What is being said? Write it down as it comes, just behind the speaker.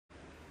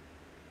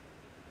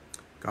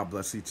God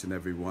bless each and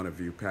every one of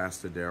you.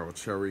 Pastor Darryl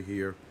Cherry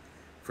here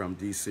from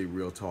DC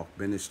Real Talk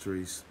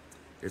Ministries.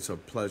 It's a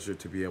pleasure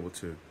to be able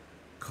to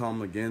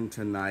come again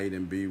tonight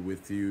and be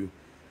with you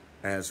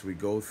as we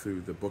go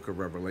through the book of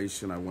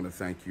Revelation. I want to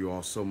thank you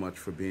all so much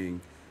for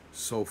being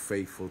so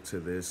faithful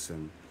to this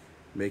and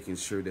making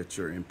sure that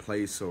you're in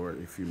place, or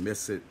if you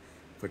miss it,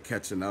 for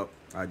catching up.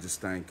 I just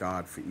thank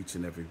God for each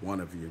and every one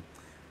of you.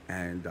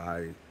 And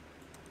I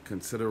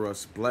consider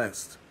us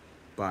blessed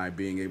by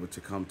being able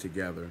to come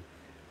together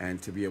and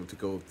to be able to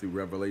go through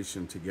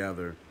Revelation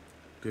together.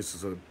 This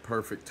is a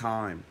perfect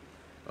time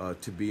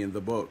to be in the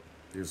book.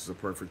 This is a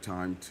perfect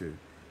time to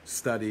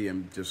study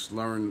and just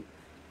learn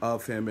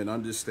of him and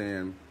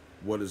understand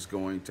what is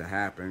going to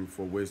happen.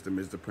 For wisdom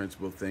is the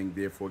principal thing.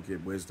 Therefore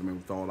get wisdom, and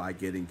with all I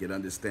get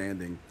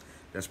understanding.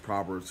 That's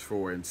Proverbs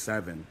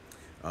 4:7.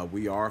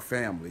 We are a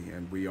family,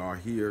 and we are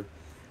here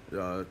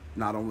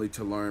not only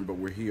to learn, but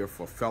we're here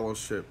for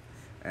fellowship,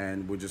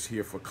 and we're just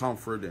here for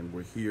comfort, and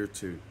we're here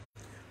to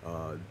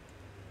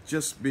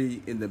just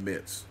be in the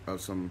midst of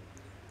some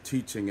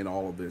teaching and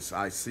all of this.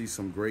 I see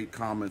some great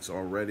comments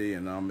already,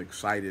 and I'm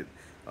excited.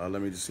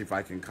 Let me just see if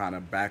I can kind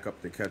of back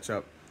up to catch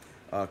up.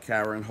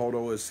 Karen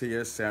Hodo is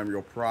here.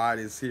 Samuel Pride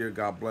is here.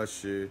 God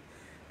bless you.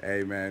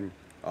 Amen.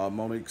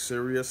 Monique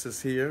Sirius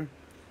is here.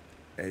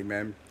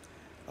 Amen.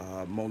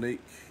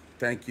 Monique,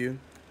 thank you.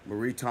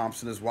 Marie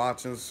Thompson is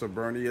watching.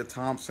 Sabernia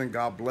Thompson,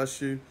 God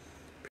bless you.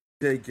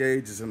 PJ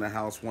Gage is in the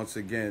house once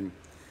again.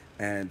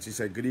 And she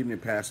said, good evening,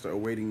 Pastor.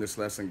 Awaiting this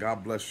lesson.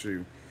 God bless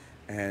you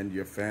and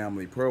your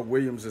family. Pearl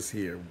Williams is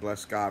here.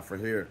 Bless God for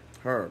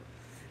her.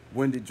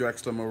 Wendy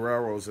Drexler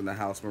Morero is in the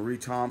house. Marie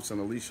Thompson,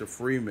 Alicia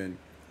Freeman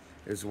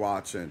is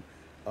watching.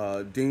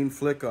 Dean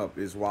Flickup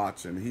is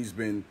watching. He's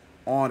been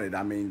on it.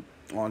 I mean,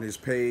 on his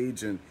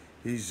page, and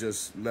he's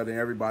just letting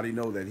everybody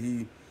know that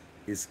he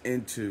is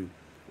into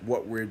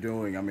what we're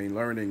doing. I mean,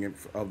 learning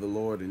of the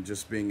Lord and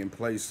just being in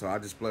place. So I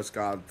just bless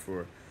God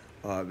for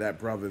that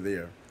brother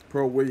there.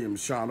 Pearl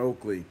Williams, Sean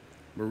Oakley,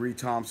 Marie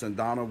Thompson,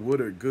 Donna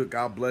Woodard, good,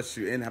 God bless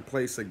you, in her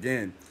place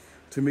again.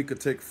 Tamika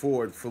Tick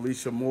Ford,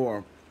 Felicia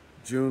Moore,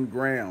 June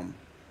Graham,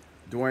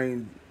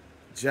 Dwayne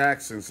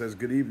Jackson says,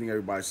 good evening,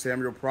 everybody.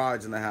 Samuel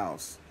Pride's in the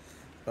house.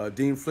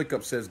 Dean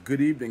Flickup says,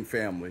 good evening,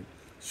 family.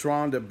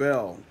 Sharonda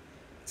Bell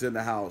is in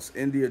the house.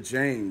 India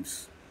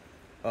James,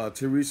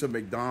 Teresa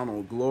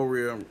McDonald,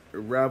 Gloria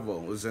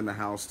Revel is in the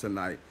house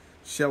tonight.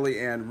 Shelly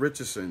Ann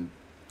Richardson,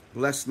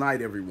 blessed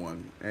night,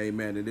 everyone.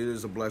 Amen. And it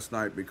is a blessed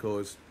night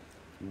because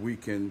we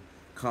can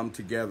come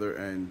together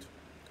and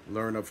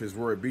learn of his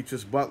word.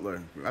 Beatrice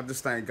Butler, I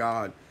just thank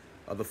God.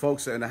 The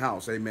folks are in the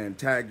house. Amen.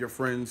 Tag your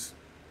friends.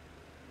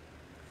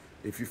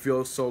 If you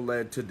feel so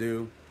led to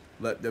do,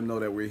 let them know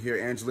that we're here.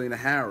 Angelina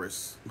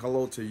Harris,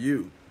 hello to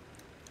you.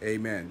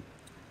 Amen.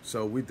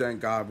 So we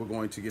thank God. We're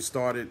going to get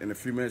started in a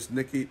few minutes.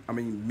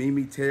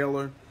 Mimi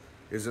Taylor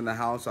is in the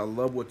house. I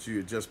love what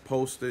you just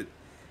posted.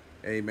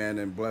 Amen.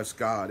 And bless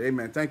God.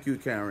 Amen. Thank you,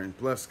 Karen.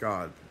 Bless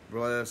God.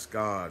 Bless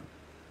God.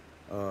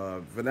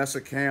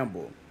 Vanessa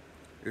Campbell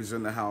is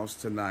in the house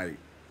tonight.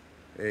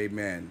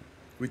 Amen.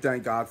 We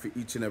thank God for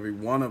each and every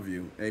one of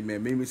you.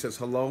 Amen. Mimi says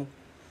hello.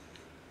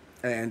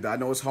 And I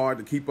know it's hard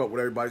to keep up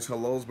with everybody's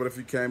hellos, but if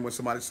you can, when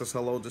somebody says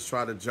hello, just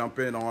try to jump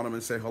in on them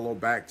and say hello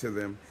back to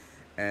them.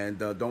 And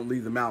don't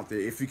leave them out there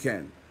if you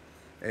can.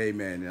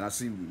 Amen. And I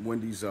see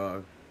Wendy's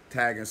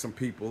tagging some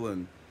people,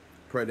 and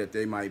pray that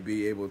they might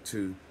be able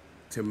to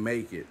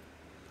make it.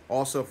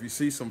 Also, if you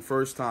see some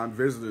first-time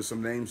visitors,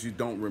 some names you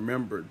don't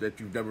remember, that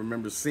you've never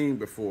remember seeing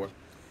before,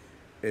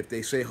 if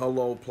they say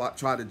hello,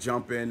 try to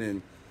jump in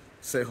and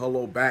say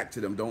hello back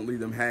to them. Don't leave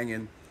them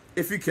hanging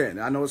if you can.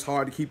 I know it's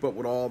hard to keep up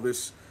with all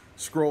this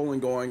scrolling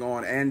going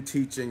on and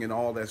teaching and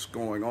all that's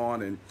going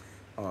on, and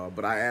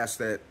but I ask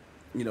that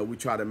we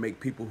try to make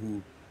people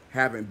who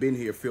haven't been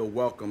here feel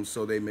welcome,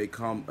 so they may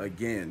come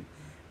again.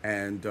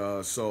 And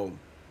so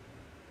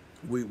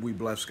we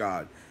bless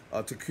God.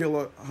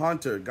 Tequila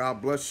Hunter,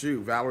 God bless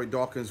you. Valerie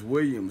Dawkins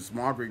Williams,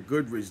 Margaret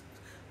Goodrich,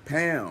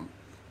 Pam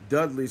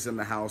Dudley's in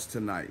the house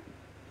tonight,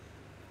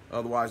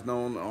 otherwise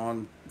known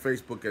on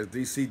Facebook as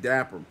DC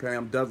Dapper.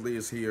 Pam Dudley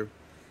is here,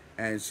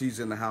 and she's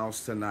in the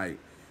house tonight.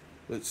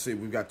 Let's see,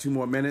 we've got 2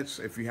 more minutes.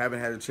 If you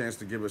haven't had a chance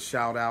to give a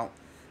shout out,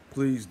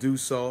 please do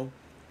so.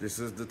 This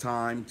is the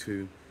time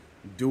to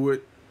do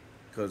it,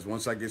 because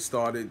once I get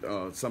started,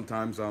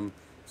 sometimes I'm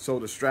so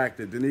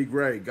distracted. Denise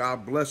Gray,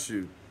 God bless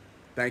you.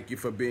 Thank you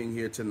for being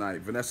here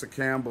tonight. Vanessa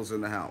Campbell's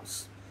in the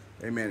house.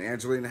 Amen.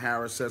 Angelina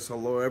Harris says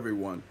hello,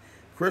 everyone.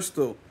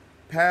 Crystal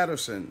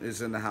Patterson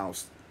is in the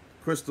house.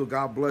 Crystal,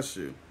 God bless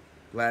you.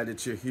 Glad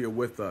that you're here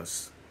with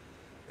us.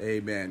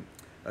 Amen.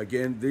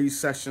 Again, these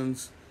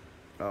sessions,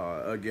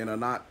 are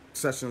not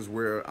sessions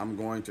where I'm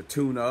going to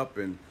tune up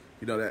and,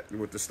 that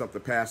with the stuff the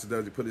pastor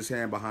does, he put his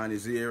hand behind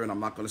his ear, and I'm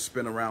not going to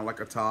spin around like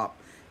a top.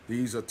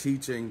 These are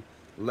teaching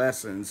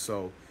lessons.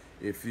 So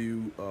if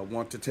you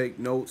want to take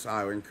notes,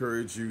 I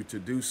encourage you to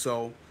do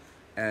so.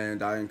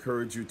 And I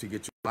encourage you to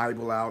get your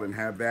Bible out and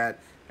have that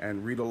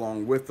and read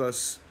along with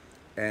us.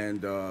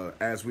 And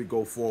as we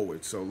go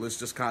forward. So let's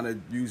just kind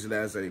of use it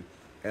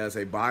as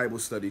a Bible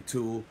study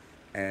tool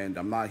and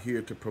I'm not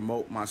here to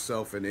promote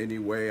myself in any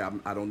way.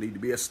 I don't need to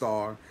be a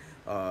star.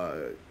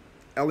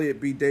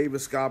 Elliot B.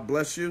 Davis, God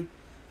bless you.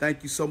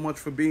 Thank you so much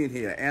for being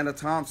here. Anna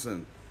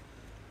Thompson,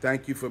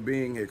 thank you for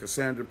being here.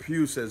 Cassandra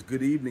Pugh says,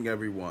 good evening,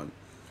 everyone.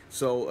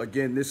 So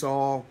again, this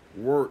all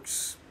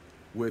works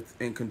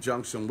in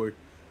conjunction with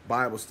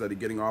Bible study,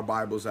 getting our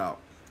Bibles out.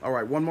 All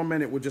right, one more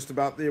minute. We're just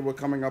about there. We're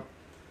coming up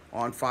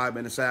on 5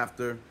 minutes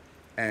after,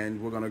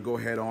 and we're going to go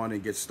ahead on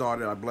and get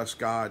started. I bless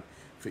God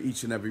for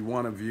each and every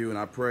one of you, and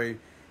I pray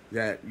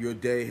that your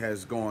day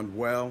has gone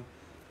well.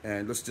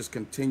 And let's just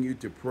continue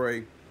to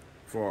pray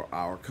for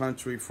our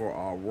country, for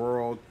our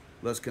world.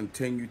 Let's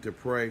continue to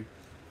pray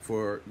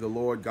for the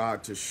Lord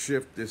God to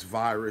shift this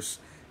virus.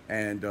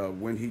 And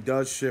when he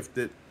does shift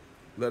it,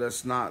 let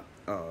us not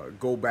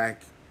go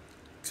back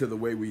to the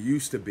way we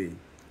used to be,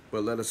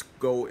 but let us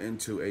go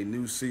into a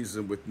new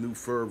season with new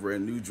fervor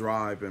and new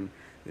drive and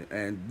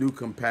new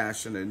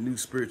compassion and new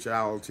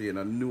spirituality and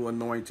a new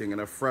anointing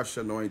and a fresh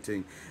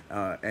anointing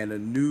and a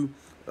new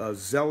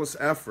zealous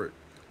effort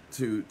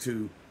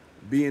to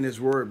be in his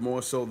word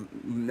more so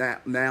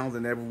now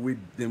than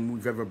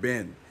we've ever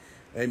been.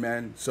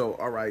 Amen. So,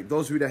 all right,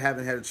 those of you that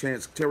haven't had a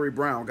chance, Terry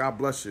Brown, God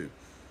bless you.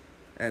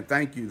 And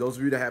thank you. Those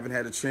of you that haven't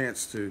had a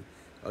chance to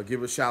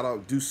give a shout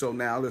out, do so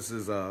now. This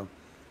is the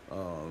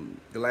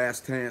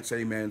last chance.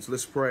 Amen. So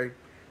let's pray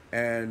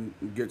and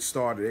get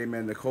started.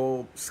 Amen.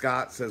 Nicole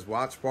Scott says,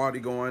 watch party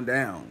going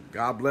down.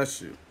 God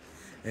bless you.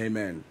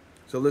 Amen.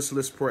 So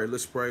let's pray.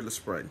 Let's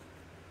pray.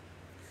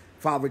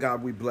 Father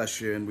God, we bless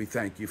you and we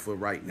thank you for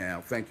right now.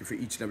 Thank you for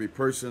each and every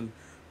person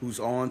who's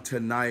on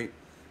tonight.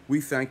 We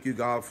thank you,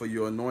 God, for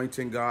your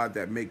anointing, God,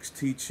 that makes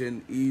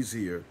teaching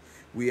easier.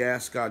 We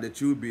ask, God,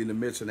 that you would be in the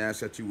midst and ask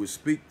that you would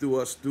speak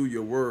through us through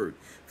your word.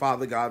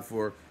 Father God,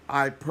 for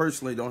I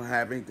personally don't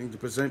have anything to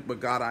present, but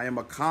God, I am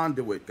a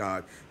conduit,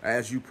 God.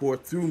 As you pour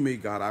through me,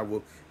 God, I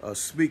will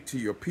speak to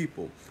your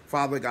people.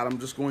 Father God, I'm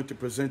just going to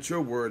present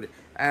your word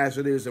as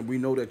it is, and we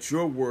know that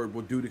your word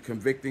will do the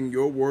convicting.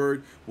 Your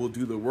word will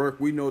do the work.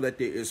 We know that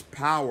there is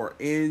power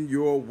in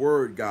your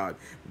word, God.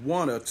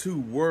 1 or 2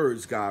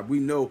 words, God, we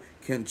know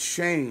can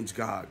change,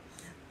 God,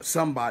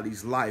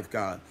 somebody's life,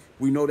 God.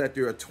 We know that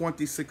there are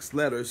 26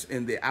 letters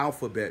in the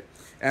alphabet,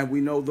 and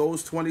we know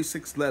those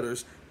 26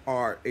 letters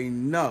are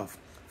enough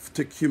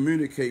to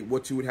communicate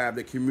what you would have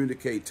to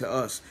communicate to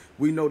us.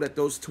 We know that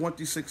those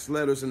 26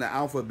 letters in the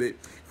alphabet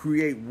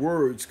create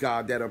words,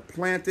 God, that are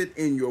planted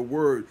in your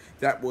word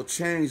that will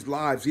change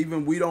lives.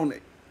 Even we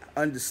don't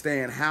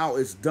understand how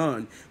it's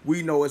done.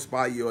 We know it's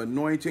by your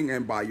anointing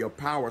and by your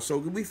power. So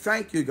we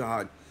thank you,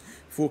 God,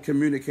 for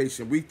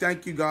communication. We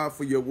thank you, God,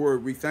 for your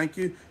word. We thank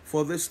you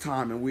for this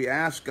time. And we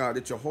ask, God,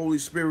 that your Holy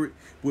Spirit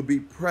will be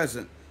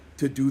present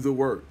to do the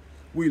work.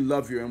 We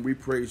love you and we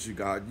praise you,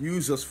 God.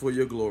 Use us for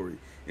your glory.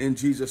 In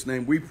Jesus'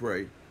 name we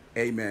pray.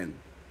 Amen.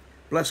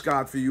 Bless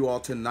God for you all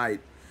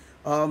tonight.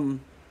 One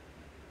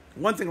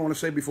thing I want to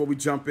say before we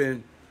jump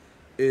in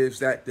is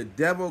that the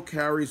devil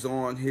carries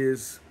on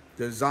his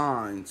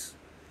designs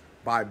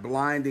by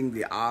blinding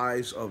the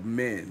eyes of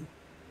men,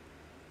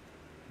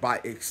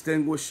 by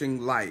extinguishing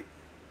light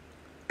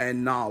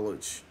and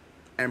knowledge,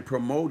 and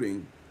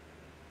promoting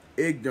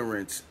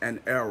ignorance and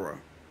error.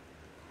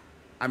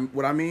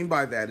 What I mean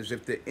by that is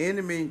if the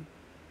enemy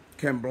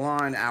can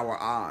blind our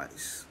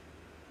eyes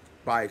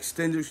by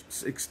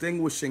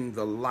extinguishing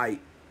the light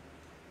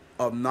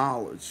of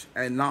knowledge,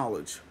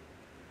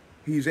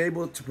 he's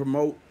able to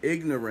promote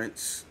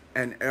ignorance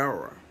and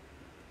error.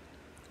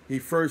 He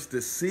first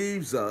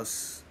deceives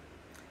us,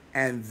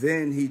 and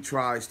then he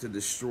tries to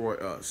destroy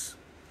us.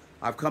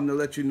 I've come to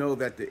let you know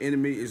that the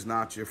enemy is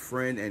not your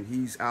friend, and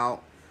he's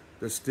out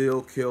to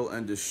steal, kill,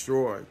 and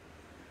destroy.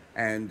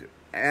 And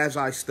as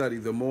I study,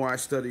 the more I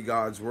study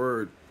God's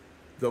word,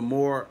 the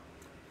more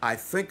I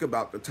think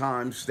about the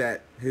times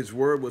that his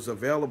word was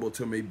available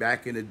to me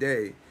back in the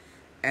day,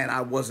 and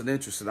I wasn't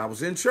interested. I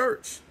was in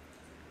church,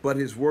 but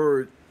his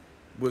word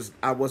was,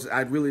 I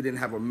really didn't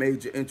have a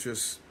major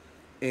interest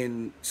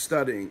in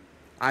studying.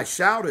 I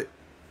shouted,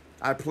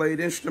 I played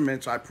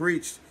instruments, I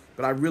preached,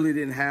 but I really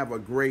didn't have a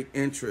great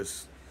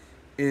interest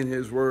in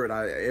his word.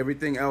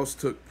 Everything else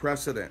took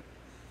precedent.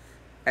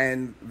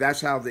 And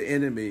that's how the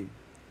enemy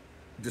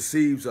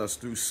deceives us,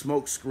 through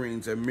smoke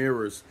screens and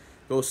mirrors.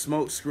 Those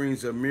smoke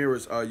screens and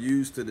mirrors are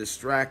used to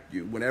distract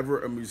you.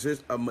 Whenever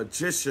a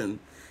magician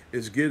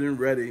is getting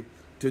ready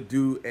to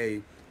do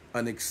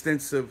an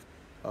extensive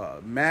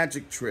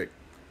magic trick,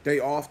 they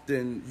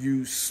often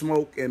use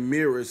smoke and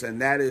mirrors,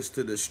 and that is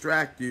to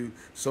distract you.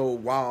 So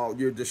while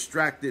you're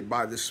distracted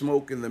by the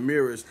smoke and the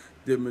mirrors,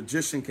 the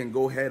magician can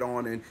go head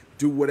on and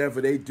do whatever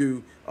they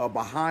do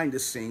behind the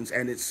scenes,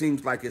 and it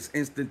seems like it's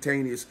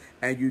instantaneous,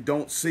 and you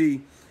don't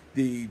see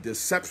the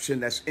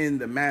deception that's in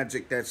the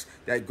magic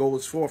that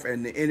goes forth.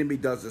 And the enemy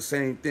does the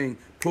same thing.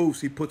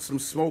 Proves he puts some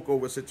smoke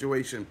over a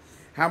situation.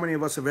 How many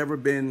of us have ever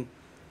been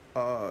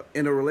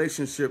in a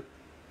relationship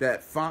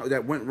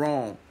that went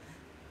wrong?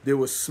 There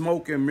was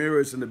smoke and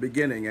mirrors in the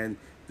beginning, and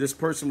this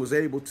person was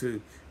able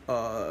to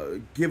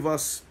give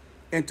us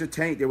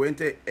entertain.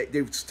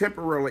 They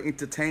temporarily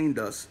entertained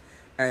us,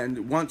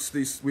 And once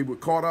we were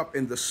caught up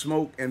in the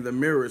smoke and the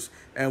mirrors,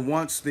 and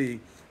once the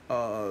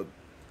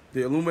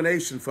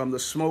illumination from the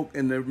smoke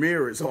and the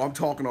mirrors, I'm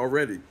talking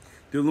already,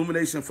 the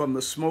illumination from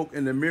the smoke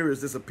and the mirrors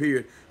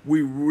disappeared,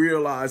 we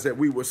realized that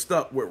we were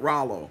stuck with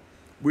Rollo.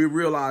 We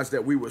realized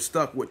that we were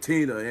stuck with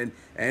Tina, and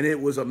it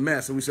was a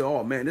mess. And we said,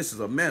 oh man, this is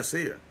a mess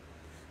here.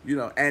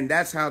 And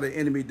that's how the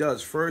enemy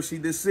does. First he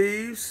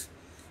deceives,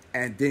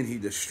 and then he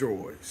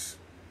destroys.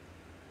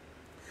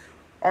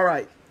 All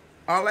right,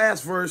 our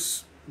last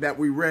verse that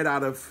we read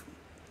out of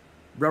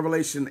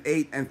Revelation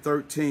 8 and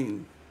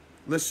 13.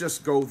 Let's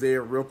just go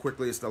there real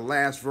quickly. It's the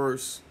last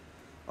verse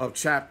of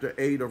chapter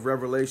 8 of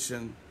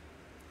Revelation.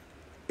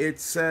 It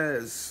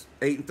says,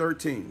 8 and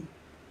 13.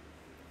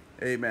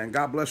 Amen.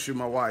 God bless you,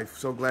 my wife.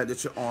 So glad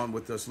that you're on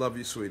with us. Love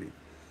you, sweetie.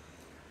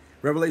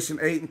 Revelation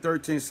 8 and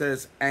 13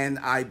 says, and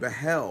I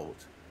beheld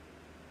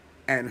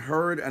and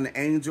heard an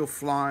angel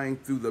flying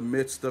through the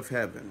midst of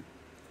heaven,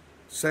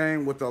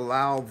 saying with a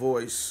loud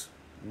voice,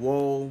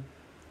 woe,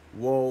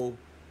 woe,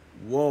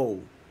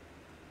 woe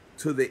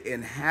to the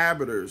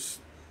inhabitants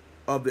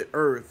of the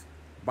earth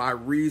by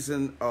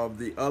reason of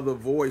the other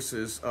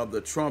voices of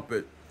the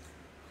trumpet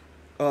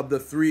of the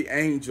three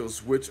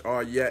angels which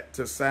are yet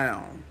to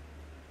sound.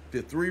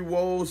 The three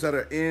woes that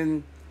are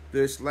in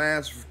this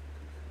last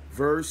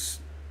verse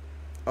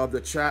of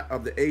the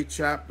 8th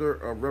chapter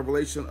of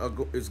Revelation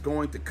is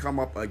going to come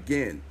up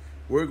again.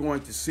 We're going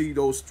to see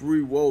those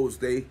three woes.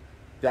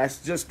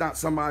 That's just not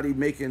somebody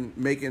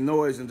making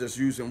noise and just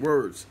using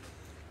words.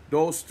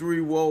 Those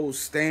three woes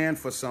stand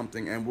for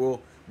something, and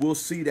we'll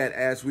see that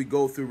as we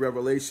go through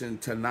Revelation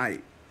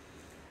tonight.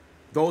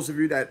 Those of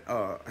you that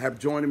have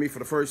joined me for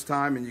the first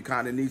time and you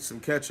kind of need some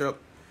catch up,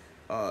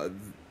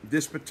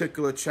 this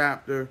particular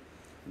chapter,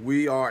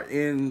 we are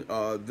in,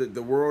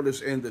 the world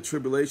is in the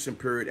tribulation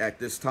period at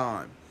this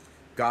time.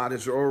 God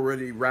has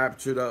already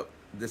raptured up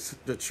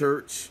the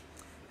church.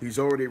 He's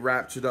already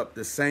raptured up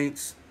the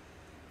saints.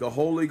 The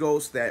Holy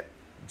Ghost that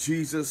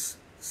Jesus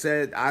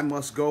said, I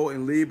must go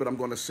and leave, but I'm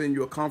going to send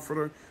you a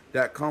comforter.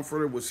 That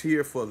comforter was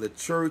here for the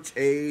church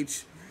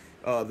age,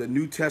 the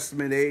New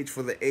Testament age,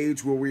 for the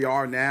age where we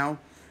are now,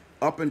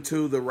 up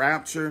until the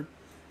rapture.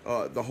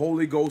 The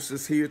Holy Ghost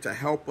is here to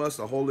help us.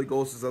 The Holy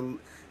Ghost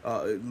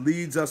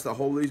leads us. The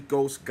Holy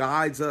Ghost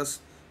guides us.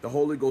 The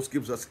Holy Ghost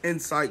gives us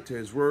insight to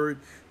his word.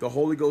 The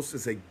Holy Ghost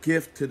is a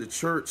gift to the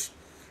church.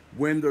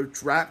 When the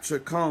rapture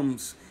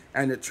comes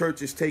and the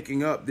church is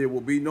taking up, there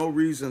will be no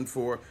reason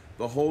for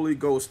the Holy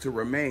Ghost to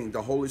remain,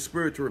 the Holy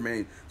Spirit to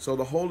remain. So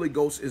the Holy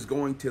Ghost is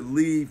going to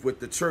leave with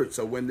the church.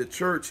 So when the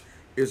church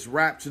is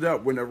raptured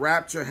up, when the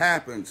rapture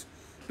happens,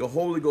 the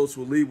Holy Ghost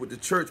will leave with the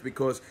church,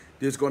 because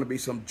there's going to be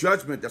some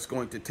judgment that's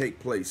going to take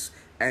place.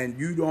 And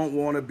you don't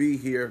want to be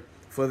here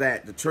for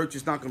that. The church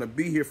is not going to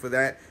be here for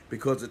that,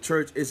 because the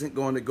church isn't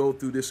going to go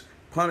through this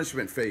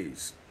punishment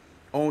phase.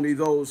 Only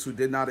those who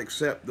did not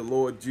accept the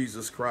Lord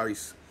Jesus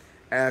Christ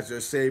as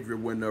their Savior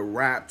when the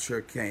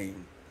rapture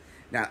came.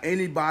 Now,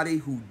 anybody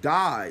who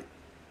died,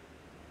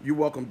 you're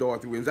welcome,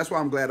 Dorothy Williams. That's why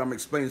I'm glad I'm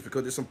explaining this,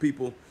 because there's some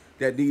people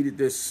that needed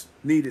this.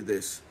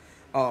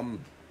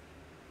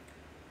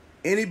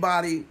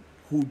 Anybody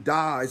who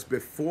dies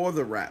before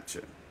the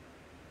rapture,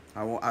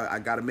 I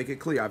got to make it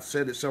clear. I've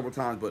said it several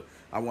times, but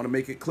I want to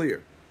make it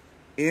clear.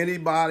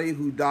 Anybody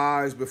who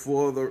dies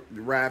before the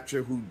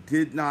rapture, who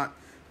did not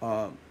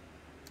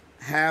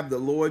have the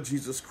Lord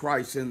Jesus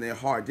Christ in their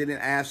heart, didn't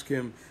ask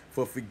him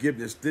for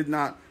forgiveness, did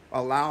not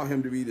allow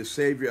him to be the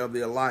Savior of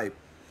their life,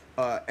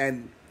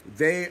 and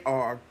they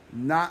are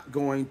not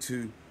going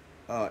to,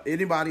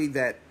 anybody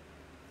that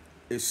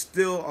is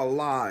still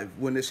alive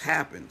when this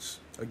happens,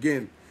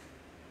 again,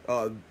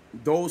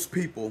 those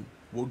people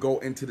will go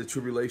into the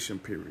tribulation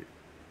period.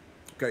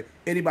 Okay,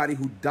 anybody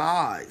who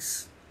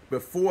dies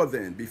before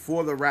then,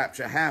 before the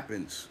rapture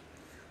happens,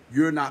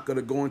 you're not going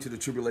to go into the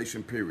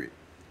tribulation period.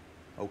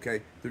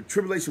 Okay, the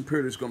tribulation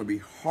period is going to be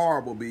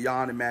horrible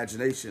beyond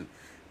imagination.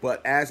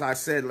 But as I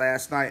said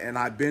last night, and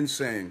I've been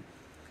saying,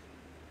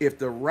 if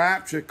the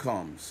rapture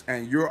comes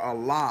and you're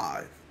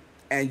alive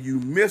and you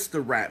miss the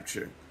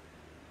rapture,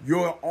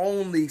 your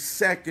only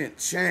second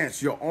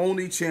chance,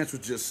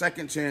 which is your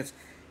second chance,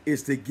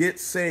 is to get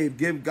saved,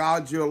 give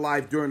God your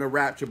life during the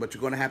rapture, but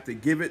you're going to have to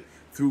give it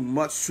through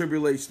much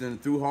tribulation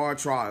and through hard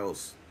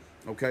trials,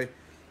 okay?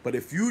 But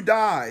if you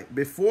die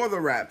before the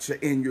rapture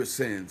in your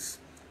sins,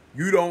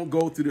 you don't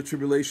go through the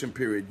tribulation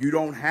period. You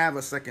don't have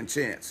a second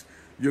chance.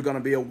 You're going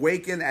to be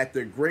awakened at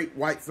the great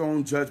white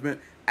throne judgment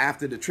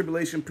after the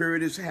tribulation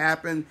period has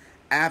happened,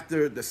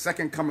 after the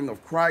second coming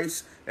of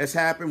Christ has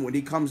happened, when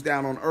he comes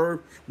down on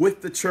earth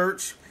with the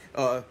church,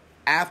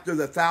 after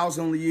the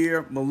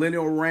 1,000-year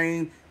millennial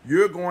reign.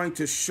 You're going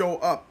to show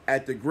up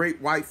at the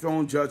great white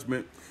throne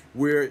judgment,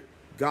 where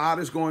God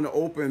is going to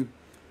open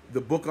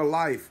the book of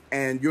life,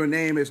 and your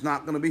name is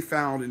not going to be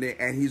found in it,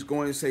 and he's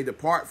going to say,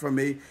 depart from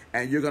me,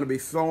 and you're going to be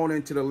thrown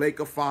into the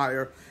lake of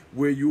fire,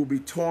 where you will be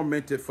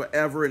tormented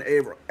forever and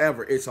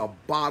ever. It's a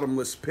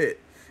bottomless pit,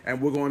 and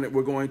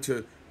we're going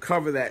to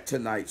cover that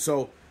tonight.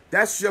 So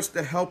that's just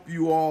to help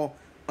you all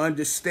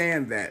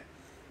understand that.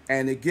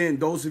 And again,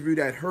 those of you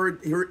that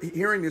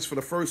hearing this for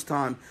the first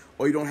time,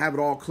 or you don't have it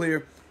all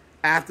clear,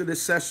 after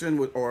this session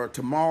or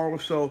tomorrow or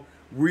so,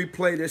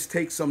 replay this,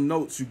 take some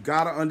notes. You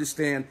got to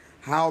understand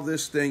how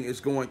this thing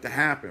is going to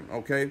happen,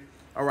 okay?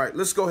 All right,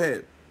 let's go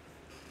ahead.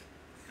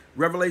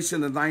 Revelation,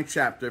 the 9th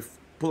chapter.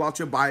 Pull out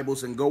your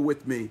Bibles and go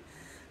with me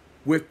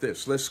with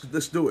this. Let's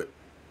do it.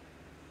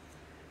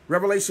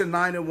 Revelation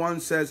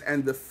 9:1 says,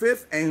 and the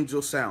 5th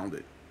angel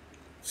sounded.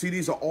 See,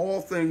 these are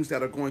all things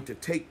that are going to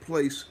take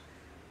place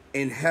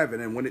in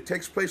heaven. And when it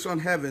takes place on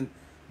heaven,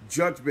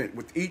 judgment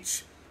with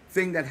each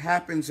thing that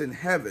happens in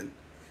heaven,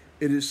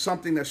 it is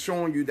something that's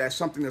showing you that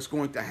something that's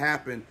going to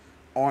happen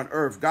on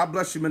earth. God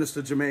bless you,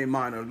 Minister Jermaine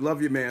Minor.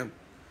 Love you, man.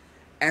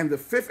 And the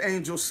 5th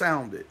angel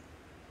sounded,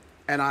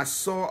 and I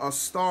saw a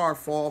star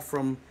fall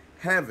from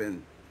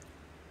heaven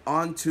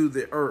unto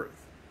the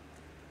earth,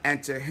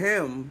 and to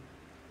him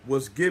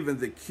was given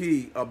the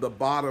key of the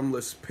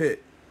bottomless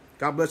pit.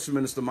 God bless you,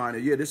 Minister Minor.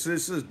 Yeah, this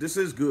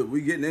is good.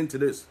 We're getting into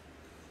this.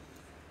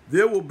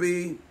 There will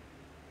be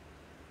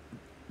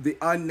the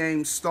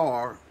unnamed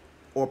star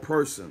or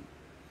person.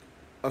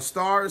 A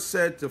star is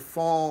said to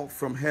fall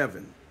from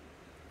heaven.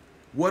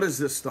 What is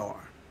this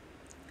star?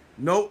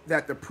 Note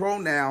that the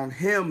pronoun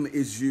him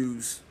is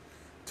used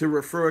to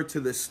refer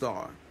to this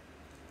star.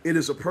 It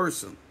is a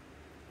person.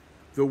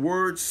 The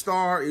word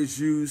star is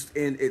used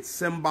in its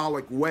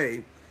symbolic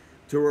way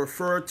to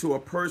refer to a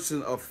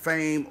person of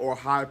fame or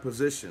high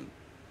position.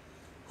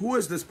 Who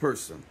is this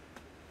person?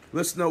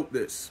 Let's note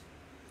this.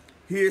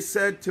 He is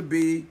said to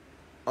be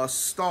a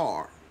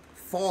star,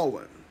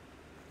 fallen,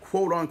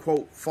 quote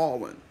unquote,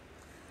 fallen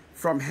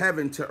from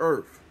heaven to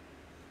earth.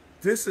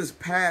 This is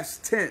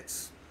past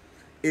tense.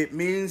 It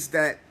means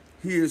that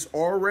he is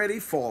already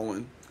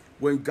fallen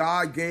when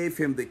God gave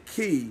him the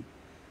key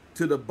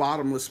to the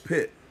bottomless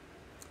pit.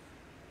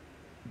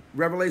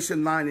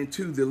 Revelation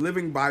 9:2, the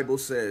Living Bible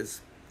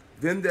says,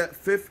 then the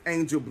 5th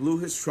angel blew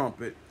his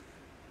trumpet.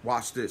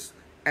 Watch this.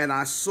 And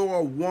I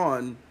saw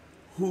one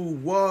who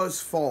was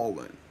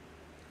fallen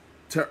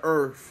to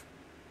earth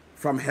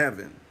from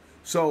heaven.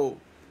 So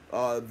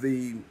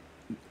the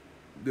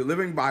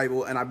Living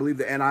Bible, and I believe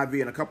the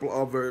NIV and a couple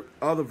of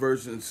other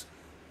versions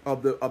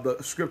of the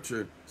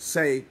scripture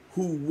say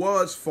who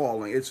was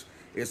falling.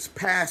 It's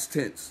past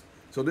tense.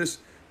 So this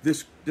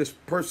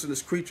person,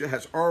 this creature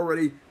has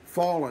already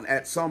fallen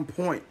at some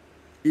point,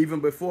 even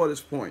before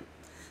this point.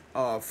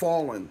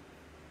 Fallen.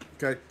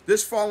 Okay,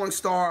 this falling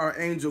star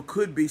or angel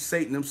could be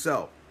Satan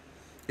himself.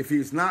 If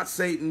he's not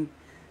Satan,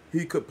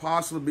 he could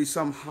possibly be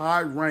some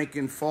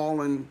high-ranking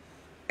fallen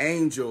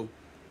angel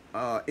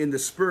in the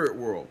spirit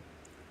world.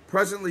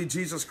 Presently,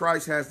 Jesus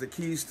Christ has the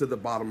keys to the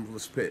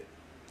bottomless pit,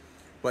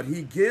 but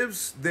he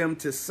gives them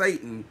to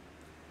Satan,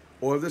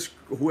 or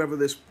whoever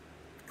this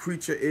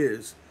creature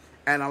is,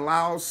 and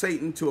allows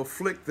Satan to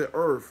afflict the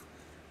earth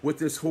with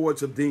his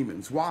hordes of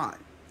demons. Why?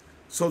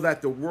 So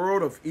that the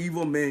world of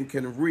evil men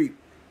can reap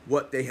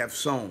what they have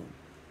sown.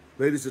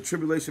 Ladies, the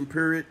tribulation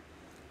period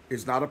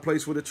is not a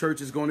place where the church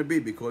is going to be,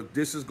 because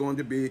this is going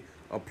to be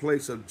a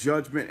place of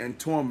judgment and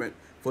torment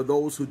for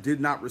those who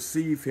did not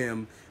receive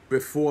him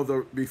before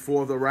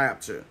the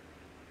rapture.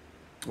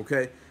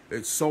 Okay?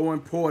 It's so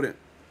important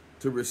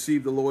to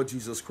receive the Lord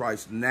Jesus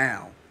Christ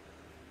now.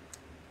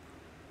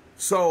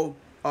 So,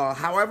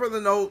 however,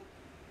 the note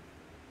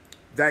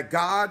that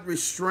God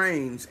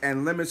restrains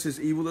and limits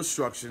his evil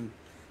destruction,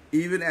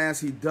 even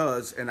as he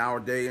does in our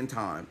day and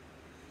time.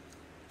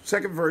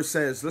 Second verse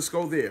says, let's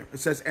go there. It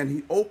says, and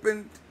he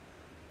opened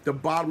the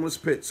bottomless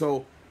pit.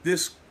 So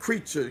this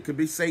creature, it could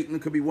be Satan,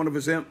 it could be one of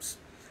his imps,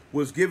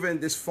 was given,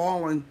 this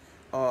fallen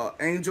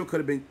angel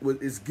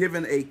is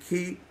given a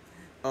key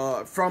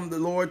from the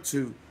Lord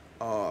to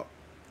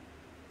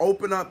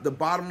open up the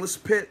bottomless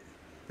pit.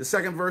 The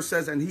second verse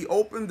says, and he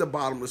opened the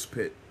bottomless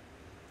pit.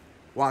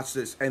 Watch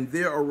this. And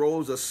there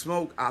arose a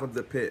smoke out of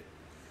the pit,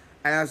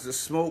 as the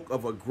smoke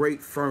of a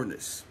great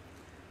furnace.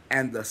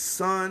 And the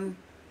sun,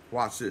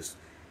 watch this,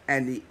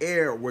 and the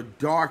air were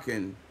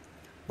darkened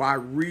by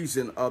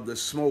reason of the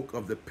smoke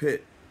of the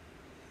pit.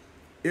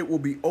 It will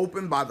be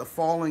opened by the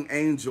falling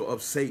angel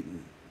of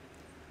Satan.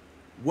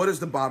 What is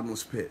the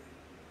bottomless pit?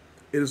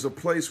 It is a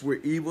place where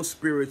evil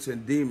spirits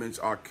and demons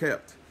are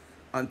kept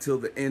until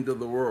the end of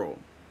the world.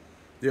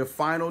 Their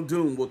final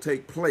doom will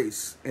take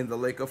place in the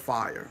lake of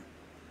fire,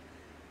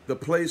 the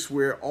place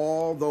where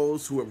all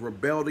those who have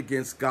rebelled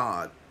against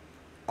God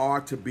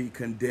are to be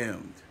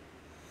condemned.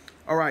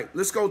 All right,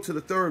 let's go to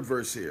the third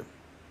verse here.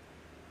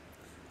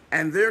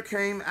 And there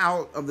came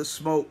out of the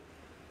smoke,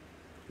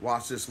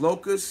 watch this,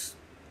 locusts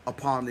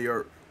upon the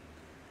earth,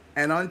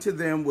 and unto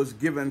them was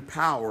given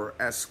power,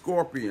 as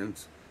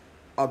scorpions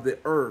of the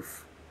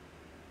earth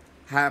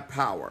have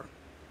power.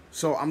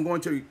 So I'm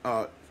going to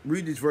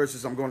read these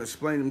verses. I'm going to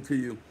explain them to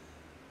you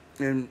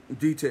in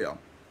detail.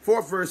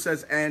 Fourth verse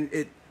says, and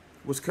it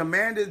was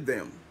commanded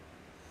them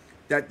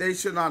that they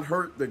should not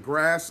hurt the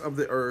grass of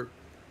the earth,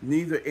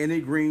 neither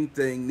any green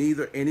thing,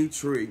 neither any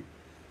tree,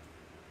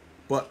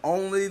 but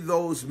only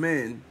those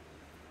men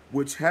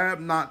which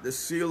have not the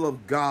seal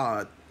of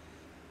God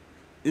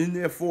in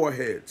their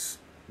foreheads.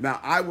 Now,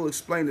 I will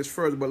explain this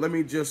further, but let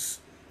me just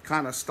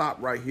kind of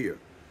stop right here.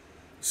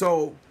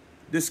 So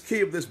this key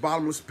of this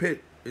bottomless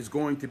pit is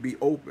going to be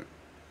opened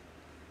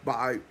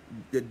by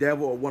the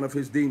devil or one of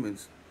his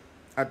demons.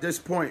 At this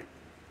point,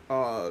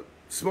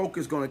 smoke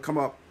is going to come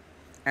up,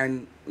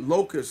 and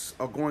locusts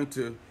are going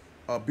to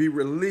be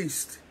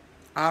released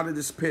out of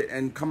this pit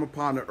and come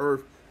upon the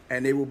earth,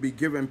 and they will be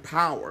given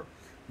power.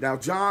 Now,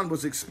 John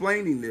was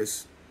explaining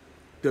this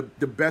the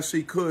best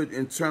he could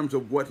in terms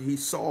of what he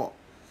saw.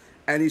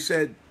 And he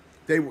said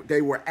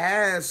they were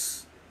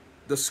as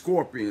the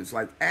scorpions,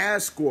 like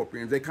as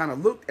scorpions. They kind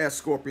of look as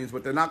scorpions,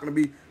 but they're not going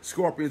to be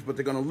scorpions, but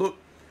they're going to look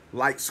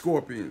like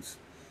scorpions.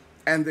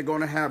 And they're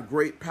going to have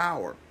great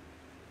power.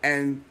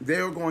 And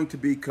they're going to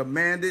be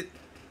commanded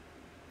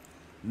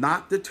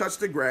not to touch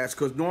the grass,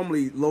 because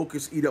normally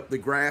locusts eat up the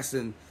grass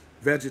and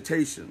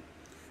vegetation.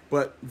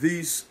 But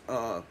these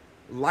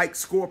like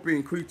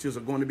scorpion creatures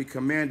are going to be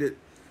commanded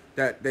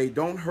that they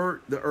don't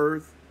hurt the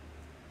earth,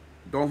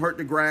 don't hurt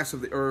the grass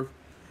of the earth,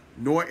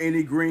 nor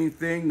any green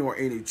thing, nor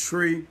any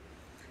tree,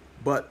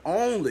 but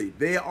only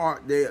they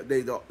are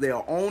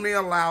only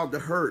allowed to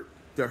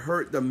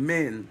hurt the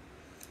men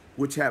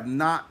which have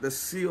not the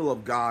seal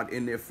of God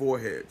in their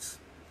foreheads.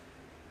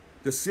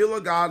 The seal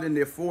of God in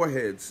their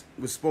foreheads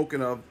was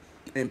spoken of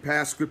in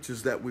past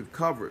scriptures that we've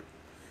covered.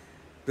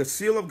 The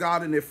seal of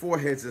God in their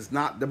foreheads is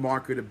not the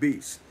mark of the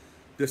beast.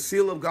 The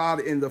seal of God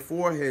in the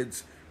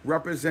foreheads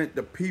represent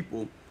the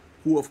people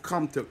who have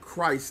come to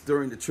Christ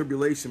during the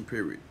tribulation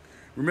period.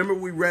 Remember,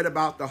 we read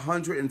about the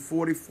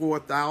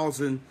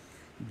 144,000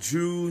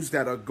 Jews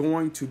that are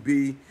going to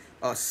be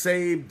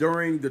saved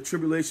during the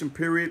tribulation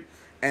period.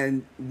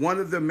 And one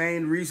of the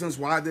main reasons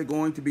why they're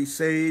going to be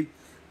saved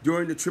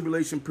during the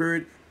tribulation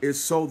period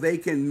is so they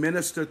can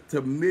minister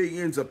to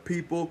millions of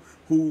people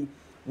who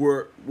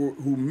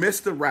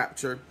missed the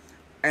rapture,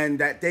 and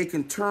that they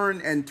can turn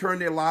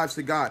their lives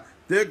to God.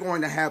 They're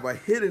going to have a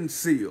hidden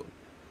seal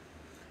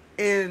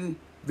in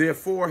their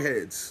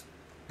foreheads.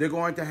 They're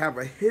going to have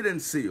a hidden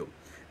seal.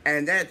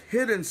 And that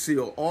hidden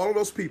seal, all of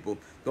those people,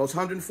 those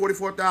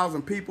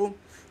 144,000 people,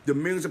 the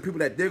millions of people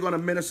that they're going to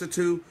minister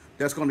to,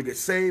 that's going to get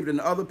saved, and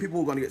the other people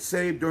who are going to get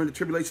saved during the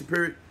tribulation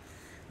period,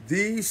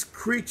 these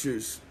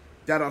creatures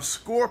that are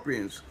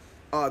scorpions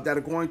that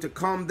are going to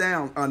come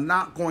down are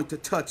not going to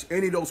touch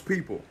any of those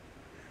people.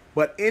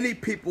 But any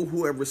people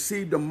who have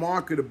received the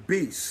mark of the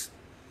beast,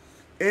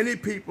 any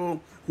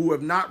people who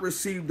have not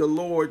received the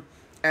Lord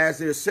as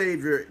their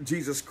Savior,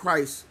 Jesus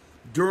Christ,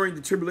 during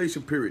the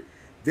tribulation period,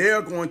 they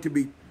are going to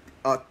be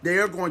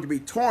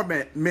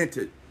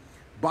tormented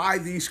by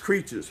these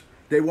creatures.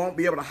 They won't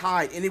be able to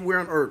hide anywhere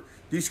on earth.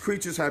 These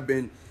creatures have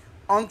been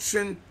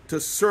unctioned to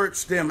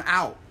search them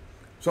out.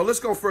 So let's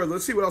go further.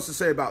 Let's see what else to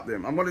say about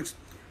them. I'm going to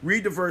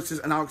read the verses,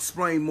 and I'll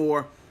explain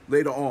more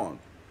later on.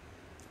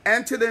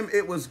 And to them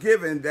it was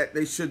given that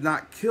they should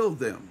not kill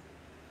them,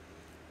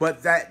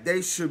 but that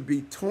they should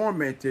be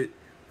tormented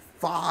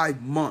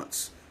 5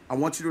 months. I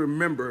want you to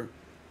remember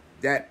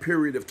that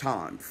period of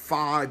time,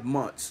 5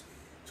 months.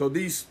 So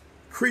these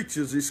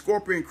creatures, these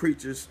scorpion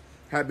creatures,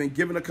 have been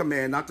given a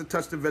command not to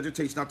touch the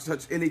vegetation, not to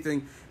touch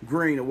anything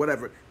green or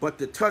whatever, but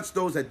to touch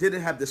those that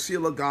didn't have the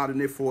seal of God in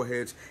their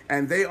foreheads.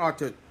 And they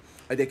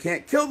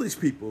can't kill these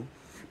people,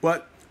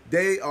 but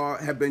they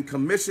have been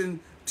commissioned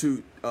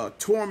to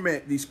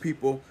torment these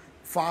people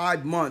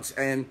 5 months.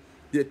 And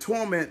their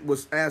torment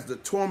was as the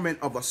torment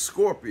of a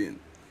scorpion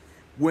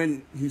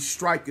when he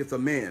striketh a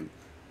man.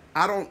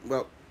 I'm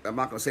not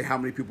going to say how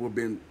many people have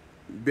been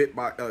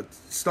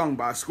stung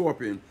by a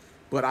scorpion,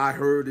 but I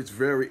heard it's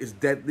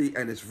deadly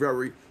and it's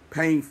very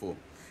painful.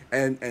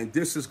 And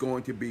this is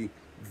going to be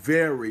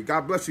very,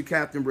 God bless you,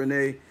 Captain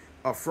Renee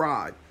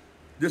Fried.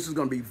 This is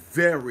going to be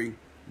very,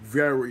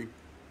 very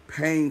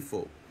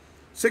painful.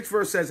 6th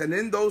verse says, and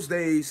in those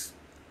days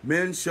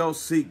men shall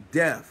seek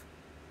death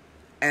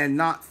and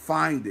not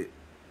find it,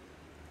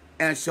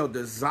 and shall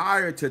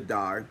desire to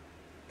die,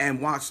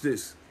 and watch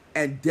this,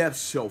 and death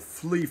shall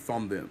flee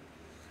from them.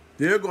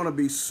 They're going to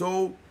be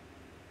so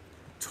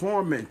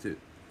tormented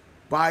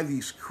by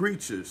these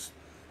creatures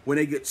when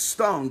they get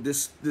stung.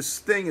 This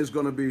thing is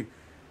going to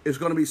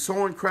be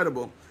so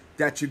incredible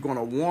that you're going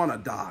to want to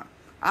die.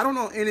 I don't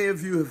know any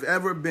of you have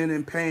ever been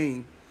in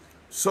pain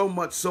so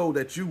much so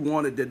that you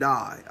wanted to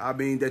die. I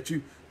mean, that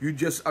you were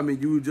just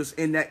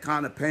in that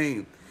kind of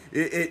pain.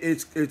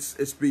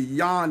 It's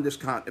beyond this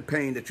kind of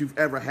pain that you've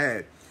ever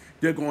had.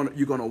 You're going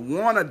to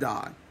want to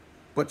die,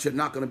 but you're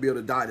not going to be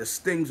able to die. The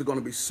stings are going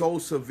to be so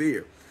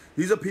severe.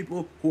 These are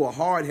people who are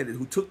hard-headed,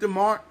 who took the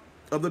mark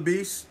of the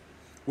beast,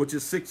 which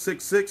is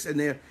 666, in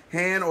their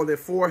hand or their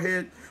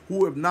forehead,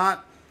 who have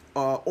not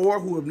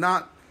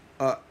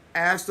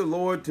asked the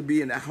Lord to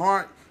be in their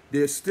heart.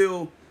 They're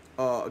still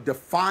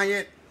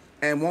defiant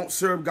and won't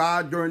serve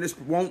God during this,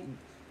 won't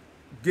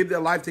give their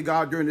life to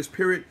God during this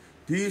period.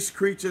 These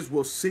creatures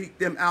will seek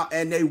them out,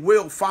 and they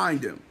will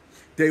find them.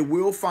 They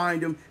will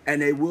find them,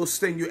 and they will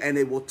sting you, and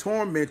they will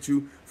torment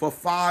you for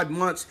 5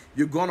 months.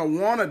 You're going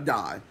to want to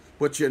die,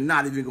 but you're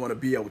not even going to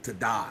be able to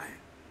die.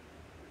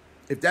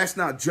 If that's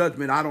not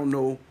judgment, I don't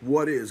know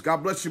what is.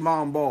 God bless you,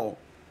 Mom Ball.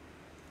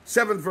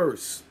 7th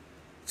verse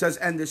says,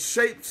 and the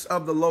shapes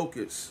of the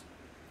locusts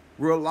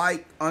were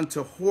like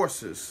unto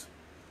horses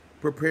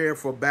prepared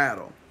for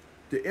battle.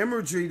 The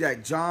imagery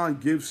that John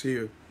gives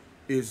here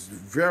is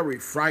very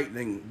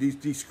frightening.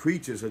 These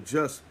creatures are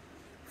just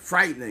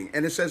frightening.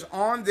 And it says,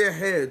 on their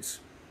heads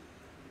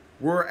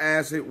were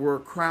as it were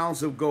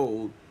crowns of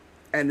gold,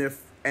 and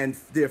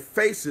their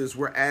faces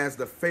were as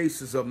the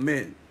faces of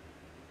men.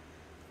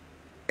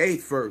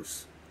 8th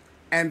verse,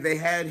 and they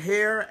had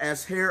hair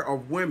as hair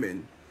of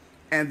women,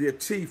 and their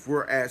teeth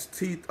were as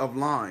teeth of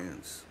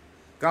lions.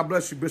 God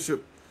bless you,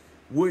 Bishop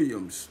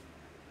Williams.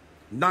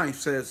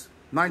 9th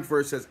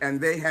verse says, and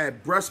they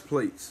had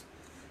breastplates,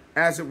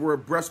 as it were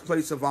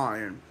breastplates of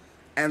iron,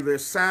 and the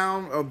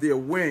sound of their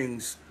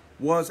wings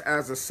was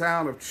as the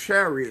sound of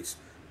chariots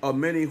of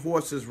many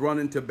horses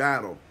running to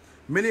battle.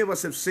 Many of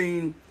us have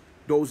seen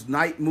those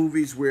night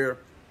movies or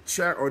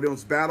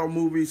those battle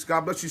movies.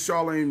 God bless you,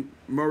 Charlene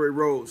Murray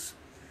Rose.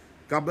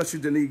 God bless you,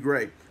 Denise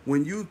Gray.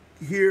 When you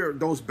hear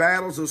those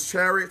battles, those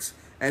chariots,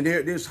 and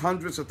there's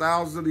hundreds of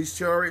thousands of these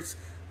chariots,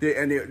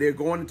 they're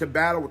going into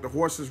battle with the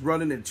horses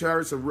running and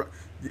chariots.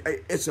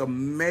 It's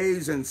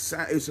amazing.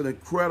 It's an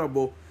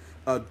incredible,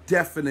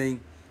 deafening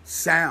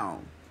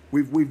sound.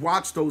 We've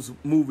watched those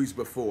movies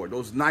before,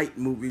 those night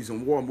movies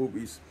and war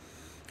movies.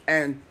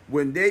 And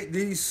when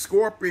these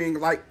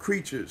scorpion-like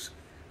creatures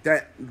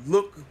that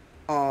look,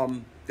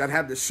 that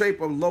have the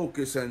shape of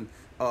locusts, and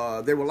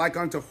they were like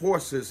unto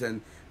horses,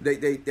 and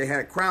they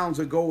had crowns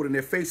of gold, and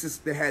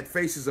they had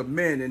faces of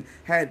men, and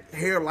had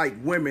hair like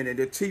women, and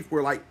their teeth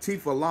were like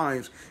teeth of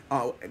lions.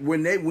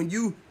 When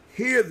you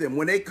hear them,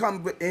 when they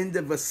come in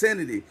the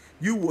vicinity,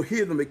 you will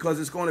hear them, because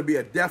it's going to be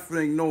a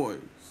deafening noise.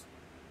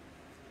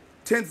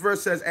 10th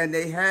verse says, and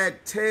they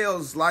had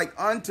tails like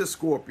unto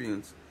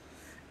scorpions,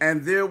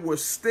 and there were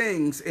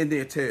stings in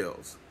their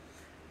tails,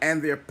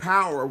 and their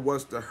power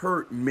was to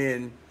hurt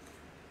men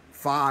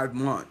 5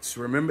 months.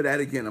 Remember that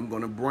again. I'm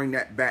going to bring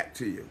that back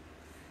to you.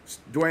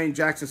 Dwayne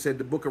Jackson said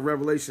the book of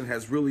Revelation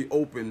has really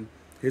opened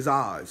his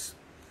eyes,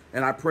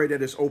 and I pray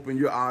that it's opened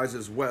your eyes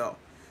as well.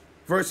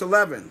 Verse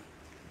 11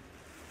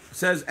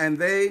 says, and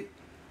they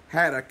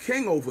had a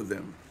king over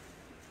them,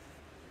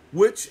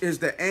 which is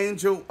the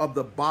angel of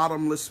the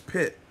bottomless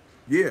pit.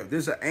 Yeah,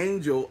 there's an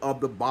angel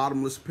of the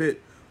bottomless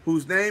pit,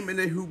 whose name in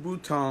the Hebrew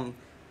tongue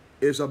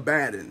is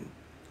Abaddon,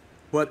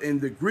 but in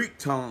the Greek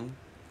tongue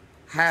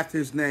hath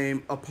his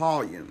name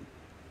Apollyon.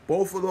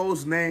 Both of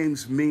those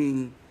names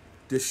mean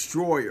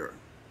destroyer.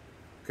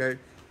 Okay?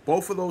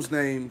 Both of those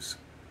names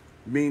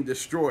mean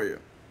destroyer.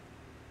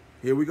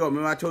 Here we go.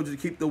 Remember I told you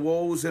to keep the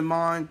woes in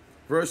mind?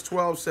 Verse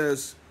 12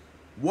 says,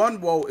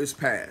 one woe is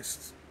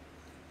past,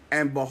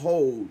 and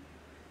behold,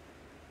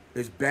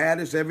 as bad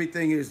as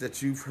everything is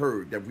that you've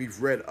heard, that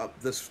we've read up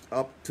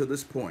to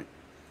this point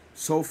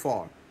so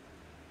far,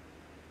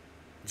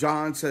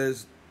 John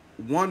says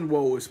one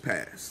woe is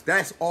past.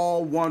 That's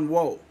all one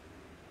woe.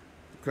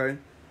 Okay?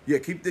 Yeah,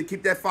 keep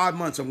that 5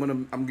 months.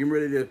 I'm getting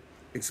ready to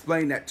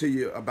explain that to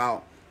you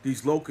about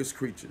these locust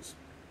creatures.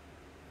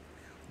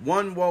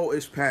 One woe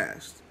is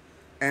past,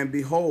 and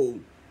behold,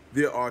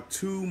 there are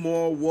 2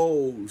 more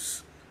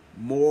woes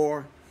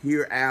more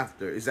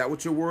hereafter. Is that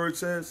what your word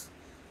says?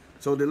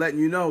 So they're letting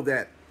you know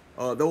that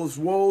those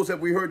woes that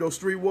we heard, those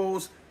 3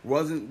 woes,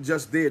 wasn't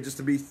just there just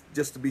to be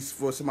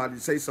for somebody to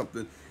say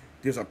something.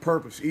 There's a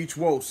purpose. Each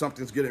woe,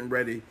 something's getting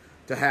ready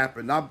to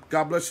happen. Now,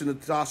 God bless you,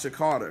 Natasha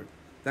Carter.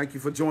 Thank you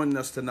for joining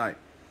us tonight.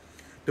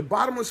 The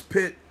bottomless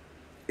pit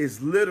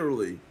is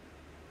literally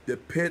the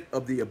pit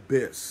of the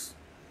abyss.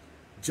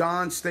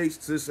 John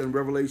states this in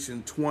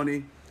Revelation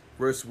 20,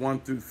 verse 1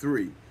 through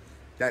 3,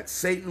 that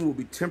Satan will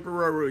be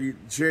temporarily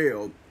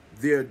jailed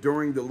there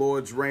during the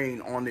Lord's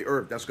reign on the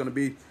earth. That's going to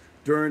be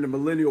during the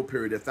millennial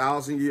period,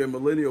 1,000-year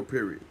millennial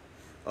period.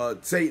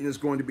 Satan is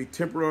going to be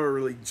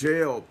temporarily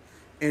jailed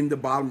in the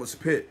bottomless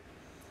pit.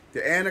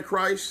 The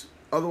Antichrist,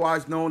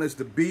 otherwise known as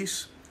the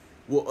beast,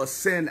 will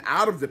ascend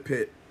out of the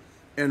pit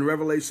in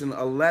Revelation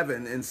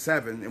 11 and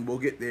 7, and we'll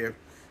get there,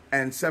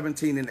 and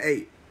 17 and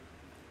 8.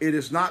 It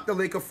is not the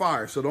lake of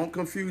fire, so don't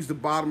confuse the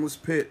bottomless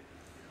pit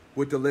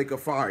with the lake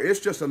of fire. It's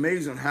just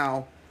amazing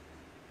how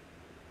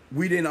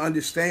we didn't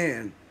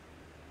understand.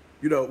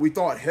 You know, we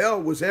thought hell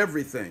was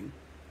everything,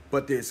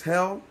 but there's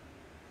hell,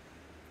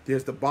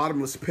 there's the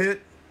bottomless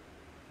pit,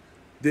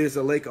 there's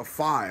a lake of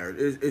fire.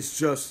 It's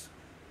just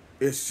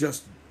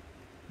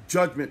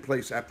judgment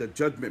place after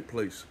judgment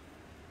place.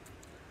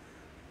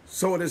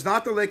 So it is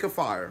not the lake of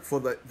fire, for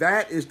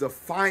that is the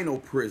final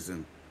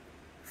prison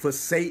for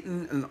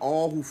Satan and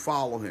all who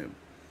follow him.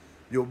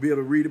 You'll be able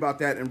to read about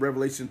that in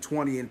Revelation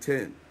 20 and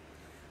 10.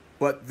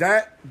 But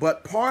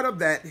part of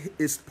that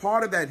is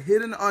part of that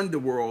hidden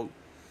underworld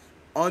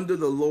under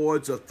the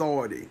Lord's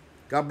authority.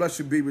 God bless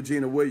you, B.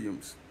 Regina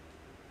Williams.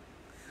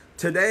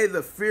 Today,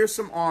 the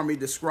fearsome army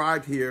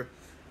described here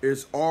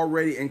is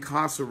already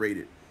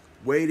incarcerated,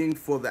 waiting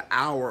for the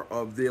hour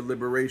of their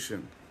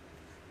liberation.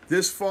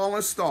 This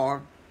fallen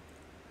star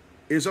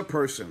is a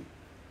person,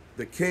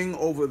 the king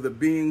over the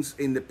beings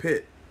in the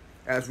pit,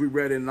 as we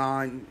read in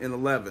 9 and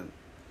 11.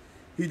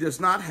 He does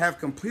not have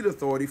complete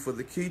authority, for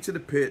the key to the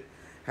pit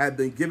had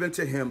been given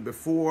to him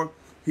before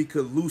he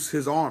could loose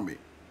his army.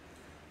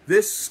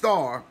 This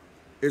star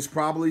is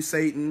probably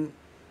Satan,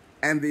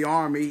 and the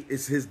army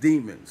is his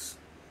demons.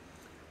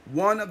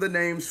 One of the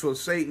names for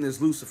Satan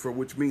is Lucifer,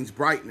 which means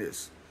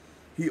brightness.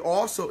 He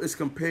also is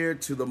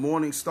compared to the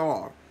morning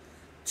star.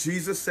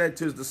 Jesus said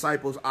to his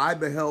disciples, I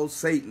beheld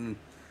Satan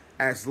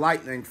as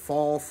lightning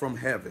fall from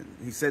heaven.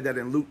 He said that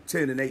in Luke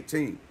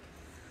 10:18.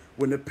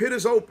 When the pit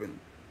is open,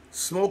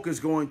 smoke is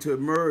going to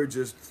emerge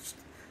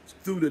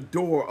through the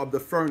door of the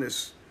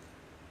furnace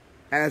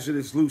as it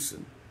is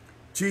loosened.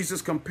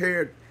 Jesus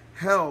compared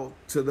hell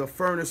to the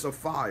furnace of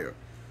fire,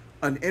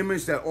 an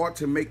image that ought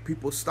to make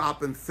people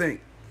stop and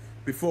think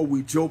before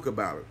we joke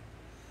about it.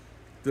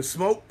 The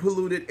smoke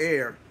polluted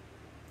air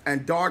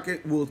and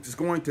is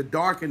going to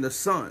darken the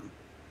sun,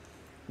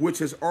 which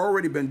has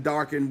already been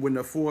darkened when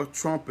the fourth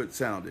trumpet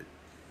sounded.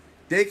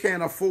 They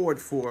can't afford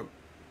for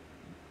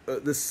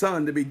the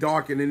sun to be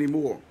darkened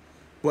anymore.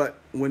 But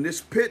when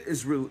this pit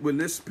is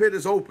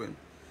open,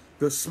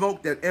 the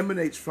smoke that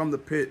emanates from the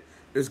pit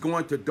is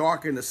going to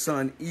darken the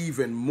sun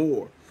even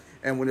more.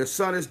 And when the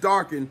sun is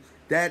darkened,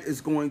 that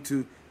is going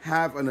to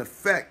have an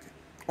effect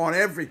on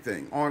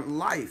everything, on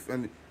life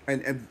and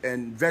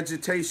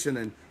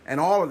vegetation and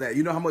all of that.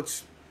 You know how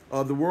much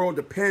the world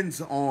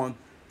depends on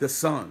the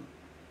sun.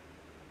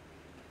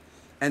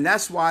 And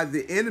that's why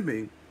the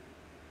enemy,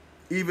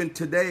 even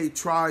today,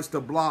 tries to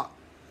block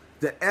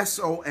the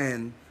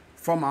SON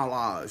from our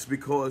lives,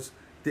 because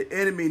the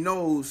enemy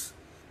knows,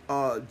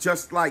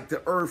 just like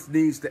the earth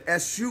needs the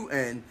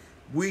SUN,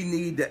 we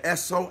need the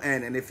SON.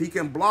 And if he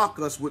can block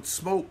us with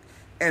smoke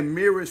and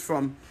mirrors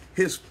from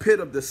his pit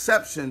of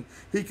deception,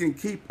 he can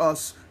keep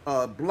us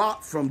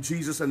blocked from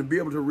Jesus and to be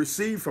able to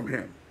receive from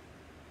him.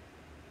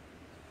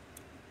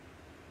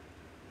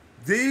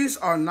 These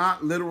are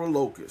not literal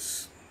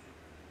locusts,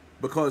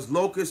 because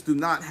locusts do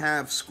not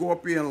have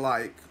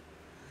scorpion-like,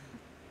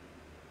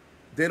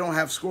 they don't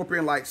have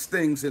scorpion-like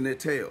stings in their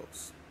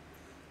tails.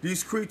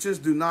 These creatures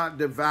do not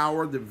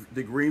devour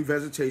the green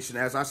vegetation,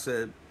 as I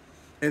said.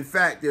 In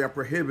fact, they are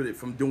prohibited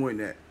from doing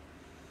that.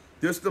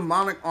 This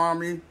demonic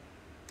army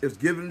is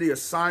given the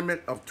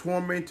assignment of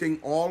tormenting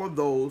all of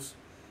those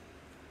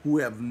who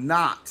have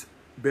not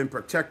been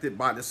protected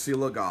by the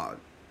seal of God.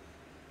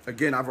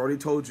 Again, I've already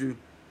told you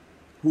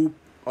who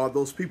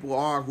those people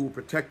are who are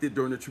protected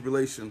during the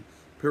tribulation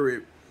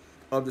period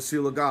of the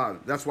seal of God.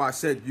 That's why I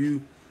said,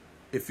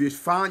 if you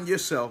find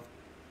yourself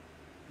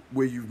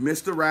where you've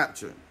missed the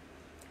rapture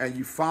and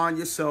you find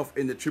yourself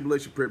in the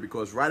tribulation period,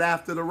 because right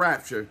after the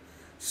rapture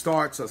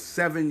starts a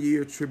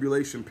 7-year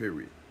tribulation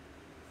period.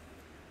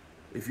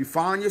 If you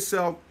find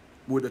yourself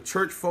where the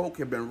church folk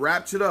have been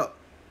raptured up,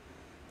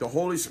 the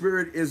Holy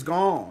Spirit is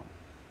gone,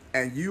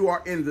 and you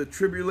are in the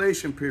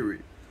tribulation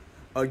period,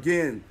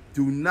 again,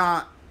 do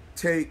not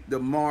take the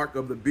mark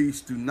of the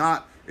beast. Do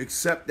not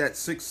accept that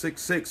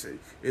 666.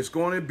 It's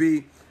going to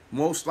be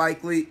most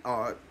likely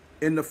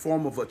in the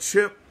form of a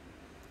chip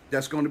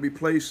that's going to be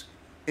placed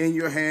in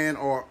your hand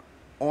or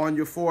on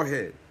your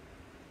forehead.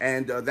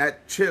 And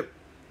that chip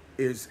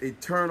is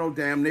eternal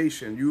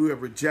damnation. You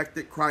have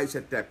rejected Christ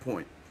at that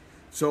point.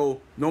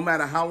 So no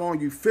matter how long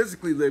you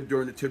physically live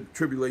during the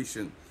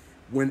tribulation,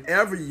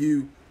 whenever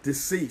you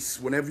decease,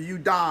 whenever you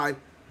die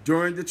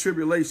during the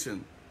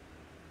tribulation,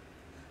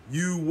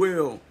 you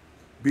will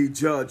be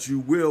judged. You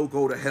will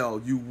go to hell.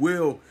 You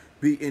will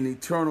be in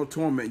eternal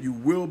torment. You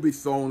will be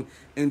thrown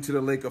into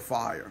the lake of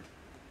fire.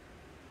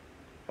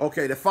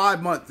 Okay, the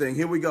 5-month thing.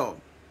 Here we go.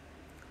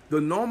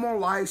 The normal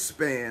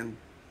lifespan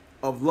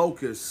of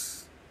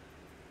locusts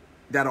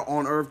that are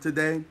on earth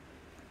today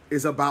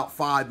is about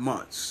 5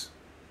 months.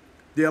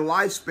 Their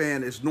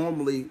lifespan is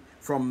normally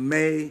from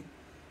May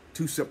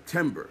to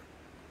September.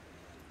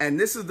 And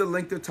this is the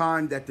length of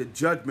time that the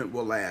judgment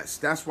will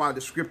last. That's why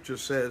the scripture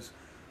says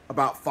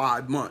about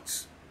 5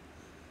 months.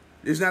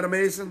 Isn't that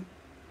amazing?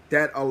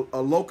 That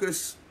a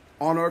locust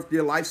on earth,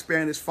 their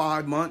lifespan is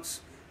 5 months.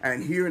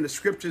 And here in the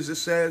scriptures it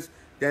says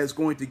that it's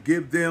going to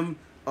give them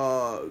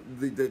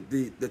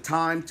the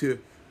time to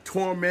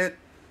torment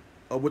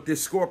with their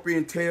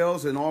scorpion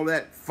tails and all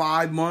that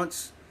 5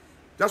 months.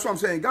 That's what I'm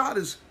saying. God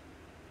is,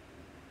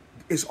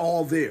 it's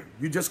all there.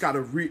 You just got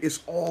to read. It's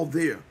all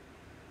there.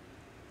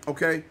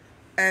 Okay?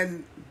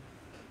 And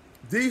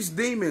these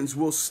demons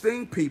will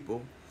sting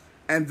people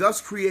and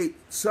thus create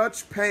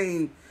such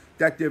pain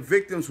that their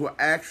victims will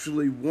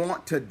actually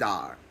want to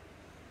die,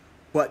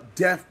 but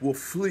death will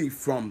flee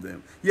from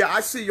them. Yeah,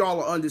 I see y'all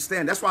will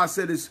understand. That's why I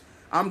said this.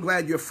 I'm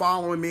glad you're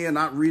following me and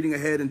not reading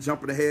ahead and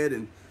jumping ahead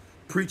and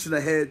preaching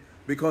ahead,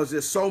 because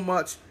there's so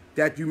much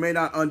that you may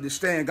not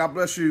understand. God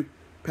bless you,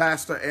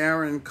 Pastor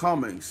Aaron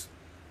Cummings.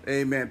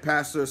 Amen.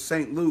 Pastor of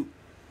St. Luke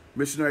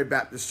Missionary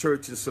Baptist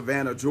Church in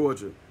Savannah,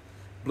 Georgia.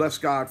 Bless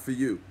God for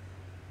you.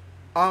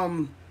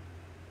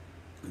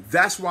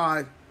 That's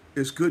why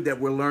it's good that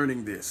we're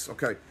learning this.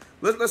 Okay,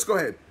 let's go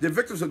ahead. The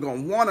victims are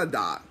going to want to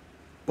die,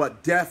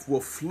 but death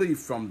will flee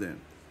from them.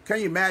 Can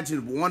you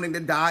imagine wanting to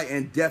die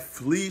and death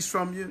flees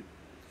from you?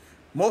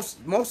 Most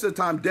of the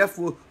time, death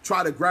will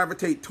try to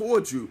gravitate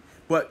towards you.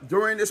 But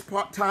during this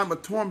time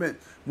of torment,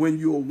 when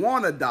you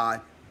want to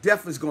die,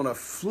 death is going to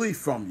flee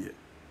from you.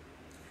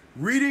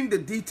 Reading the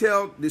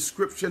detailed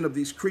description of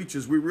these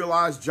creatures, we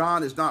realize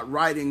John is not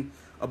writing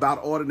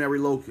about ordinary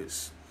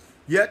locusts.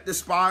 Yet,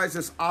 despite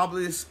its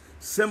obvious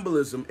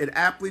symbolism, it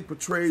aptly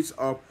portrays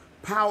a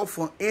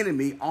powerful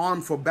enemy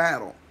armed for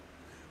battle,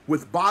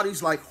 with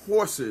bodies like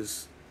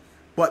horses,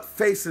 but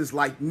faces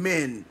like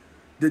men.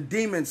 The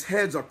demons'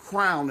 heads are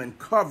crowned and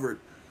covered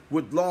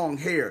with long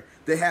hair.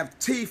 They have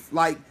teeth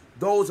like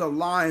those of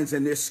lions,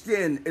 and their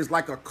skin is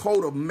like a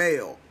coat of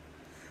mail.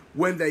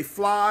 When they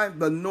fly,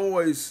 the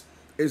noise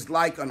is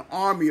like an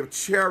army of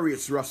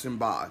chariots rushing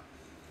by.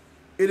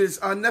 It is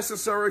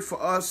unnecessary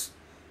for us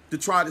to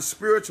try to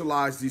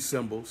spiritualize these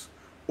symbols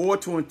or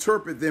to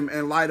interpret them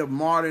in light of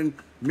modern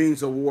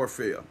means of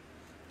warfare.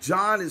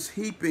 John is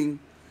heaping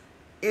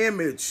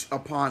image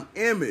upon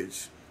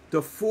image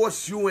to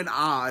force you and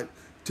I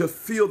to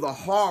feel the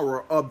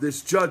horror of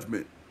this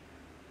judgment.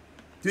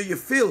 Do you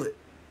feel it?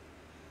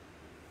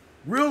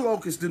 Real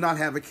locusts do not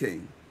have a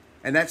king.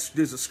 And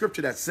there's a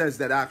scripture that says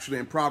that actually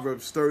in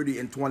Proverbs 30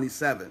 and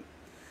 27.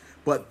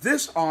 But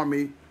this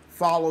army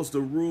follows the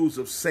rules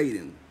of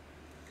Satan,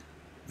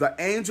 the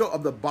angel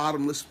of the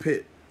bottomless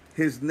pit.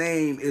 His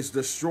name is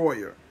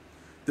Destroyer.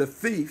 The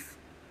thief,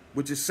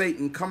 which is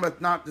Satan,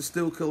 cometh not to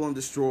steal, kill, and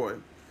destroy.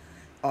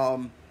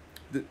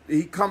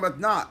 He cometh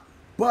not,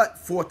 but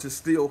for to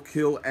steal,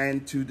 kill,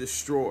 and to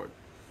destroy.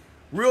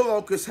 Real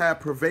locusts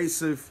have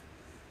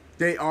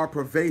they are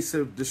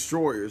pervasive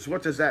destroyers.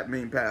 What does that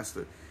mean,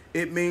 Pastor?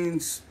 It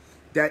means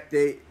that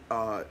they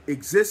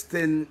exist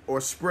in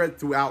or spread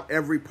throughout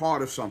every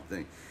part of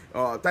something.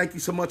 Thank you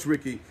so much,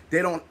 Ricky.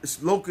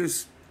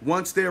 Locusts,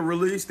 once they're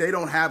released, they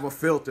don't have a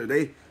filter.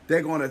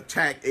 They're going to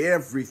attack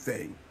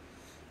everything.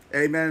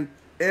 Amen.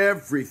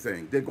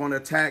 Everything. They're going to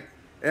attack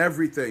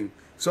everything.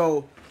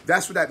 So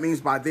that's what that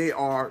means by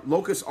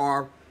locusts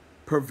are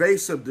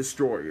pervasive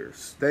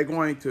destroyers. They're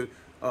going to,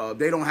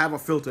 they don't have a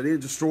filter. They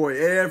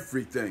destroy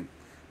everything.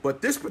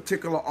 But this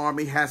particular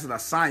army has an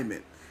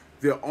assignment.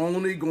 They're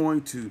only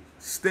going to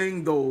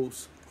sting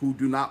those who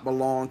do not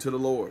belong to the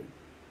Lord.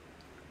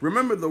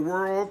 Remember, the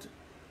world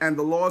and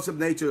the laws of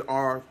nature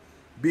are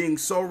being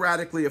so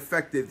radically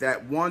affected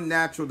that one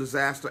natural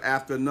disaster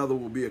after another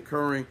will be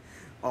occurring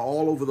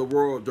all over the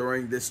world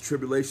during this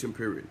tribulation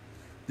period.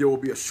 There will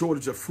be a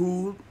shortage of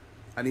food.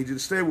 I need you to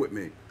stay with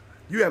me.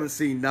 You haven't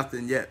seen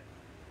nothing yet.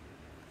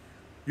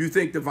 You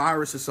think the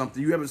virus is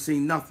something. You haven't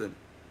seen nothing.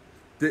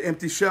 The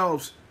empty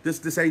shelves,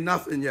 this ain't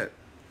nothing yet.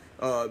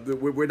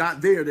 We're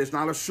not there. There's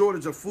not a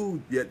shortage of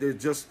food yet.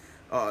 There's just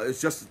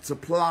it's just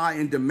supply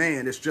and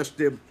demand. It's just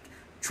they're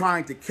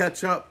trying to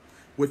catch up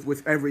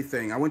with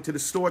everything. I went to the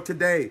store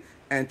today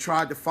and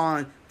tried to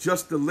find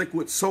just the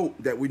liquid soap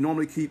that we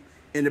normally keep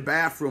in the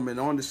bathroom and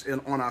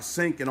on our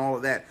sink and all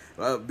of that.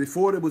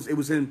 Before it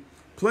was in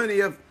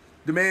plenty of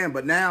demand,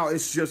 but now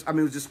it's just, it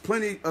was just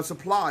plenty of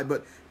supply.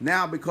 But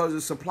now, because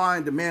of supply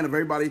and demand of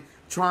everybody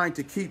trying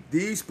to keep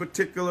these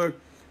particular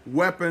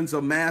weapons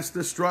of mass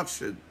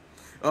destruction,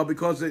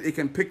 because it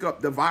can pick up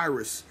the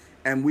virus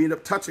and we end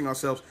up touching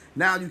ourselves.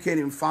 Now you can't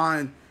even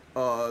find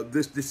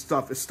this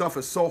stuff. This stuff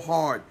is so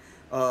hard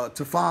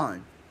to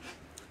find.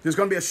 There's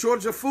going to be a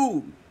shortage of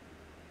food.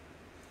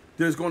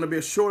 There's going to be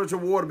a shortage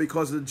of water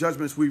because of the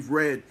judgments we've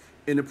read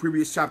in the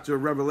previous chapter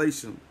of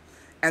Revelation.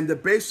 And the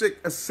basic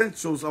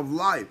essentials of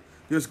life.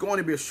 There's going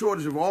to be a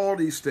shortage of all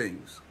these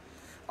things.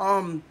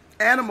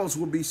 Animals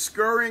will be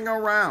scurrying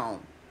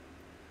around,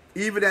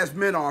 even as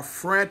men are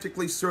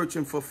frantically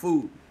searching for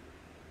food.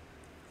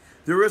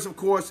 There is, of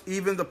course,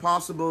 even the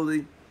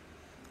possibility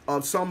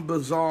of some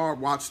bizarre,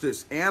 watch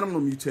this, animal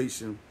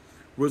mutation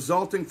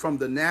resulting from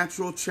the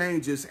natural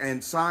changes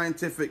and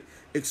scientific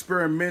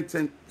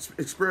experimentation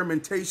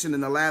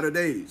in the latter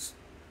days.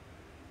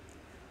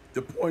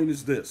 The point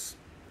is this: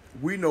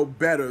 we know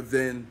better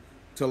than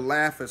to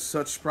laugh at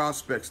such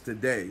prospects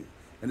today.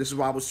 And this is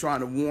why I was trying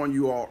to warn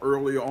you all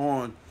earlier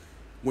on.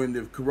 When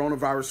the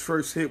coronavirus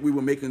first hit, we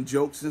were making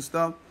jokes and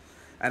stuff.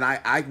 And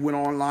I went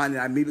online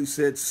and I immediately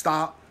said,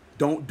 stop,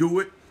 don't do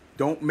it,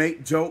 don't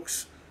make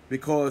jokes,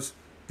 because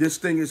this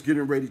thing is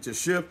getting ready to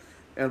shift.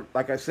 And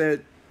like I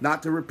said,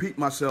 not to repeat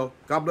myself,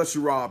 God bless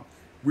you, Rob,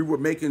 we were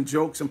making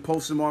jokes and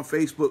posting them on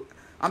Facebook.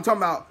 I'm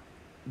talking about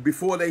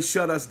before they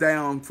shut us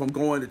down from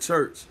going to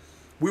church.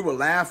 We were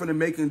laughing and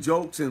making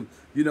jokes and,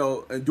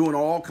 and doing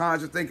all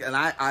kinds of things. And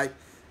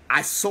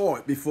I saw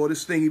it before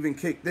this thing even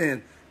kicked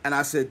in. And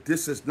I said,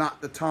 this is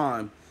not the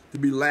time to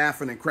be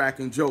laughing and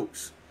cracking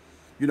jokes.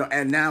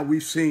 And now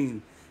we've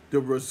seen the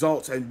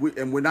results, and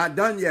we're not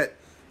done yet.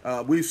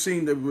 We've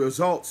seen the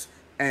results,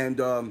 and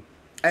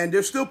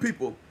there's still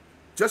people,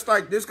 just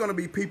like there's going to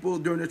be people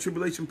during the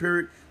tribulation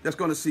period that's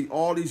going to see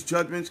all these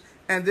judgments,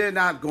 and they're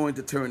not going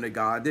to turn to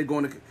God.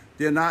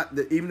 They're not,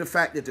 even the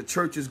fact that the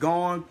church is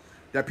gone,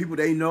 that people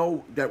they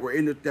know that were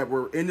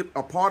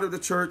a part of the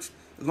church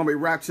is going to be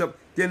raptured up.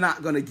 They're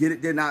not going to get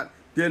it.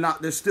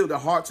 They're still, their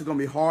hearts are going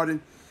to be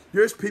hardened.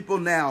 There's people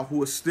now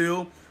who are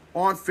still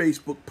on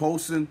Facebook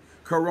posting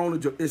Corona.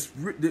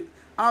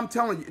 I'm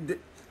telling you,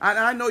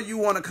 I know you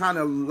want to kind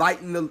of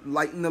lighten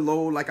the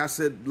load, like I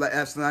said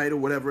last night or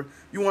whatever.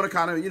 You want to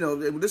kind of, you know,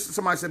 this is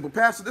somebody said, "Well,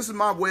 Pastor, this is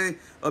my way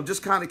of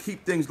just kind of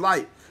keep things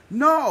light."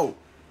 No,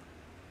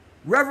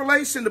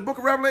 Revelation, the book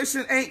of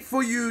Revelation, ain't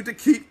for you to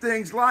keep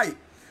things light.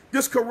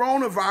 This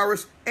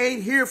coronavirus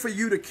ain't here for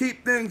you to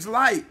keep things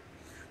light.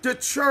 The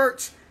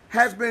church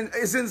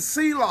is in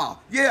Selah.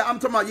 Yeah, I'm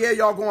talking about, yeah,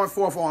 y'all going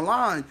forth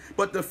online,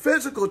 but the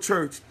physical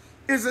church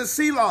is in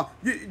Selah.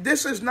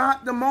 This is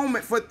not the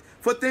moment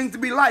for things to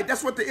be light.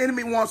 That's what the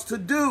enemy wants to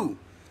do.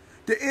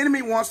 The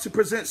enemy wants to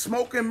present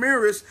smoke and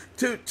mirrors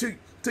to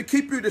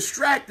keep you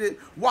distracted.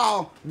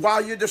 While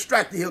you're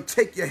distracted, he'll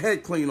take your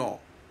head clean off.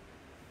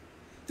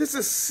 This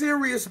is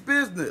serious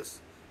business.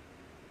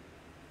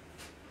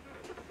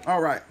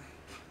 All right,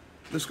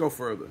 let's go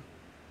further.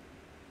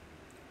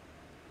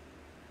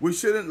 We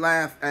shouldn't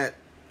laugh at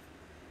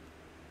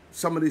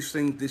some of these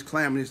things, these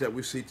calamities that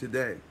we see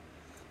today,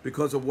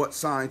 because of what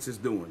science is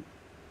doing.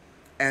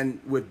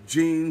 And with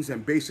genes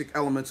and basic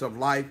elements of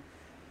life,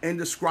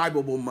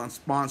 indescribable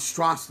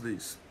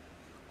monstrosities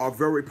are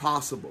very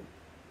possible.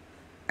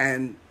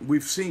 And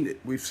we've seen it.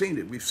 We've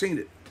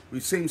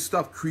seen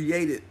stuff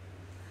created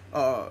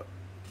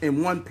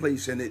in one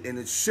place, and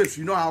it shifts.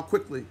 You know how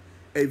quickly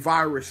a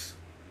virus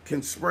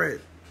can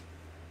spread.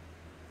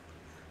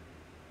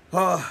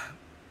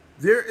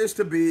 There is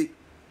to be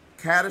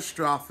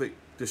catastrophic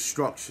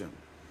destruction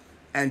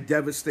and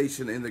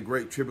devastation in the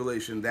great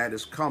tribulation that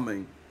is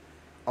coming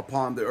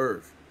upon the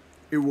earth.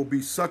 It will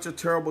be such a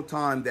terrible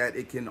time that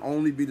it can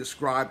only be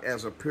described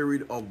as a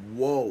period of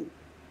woe.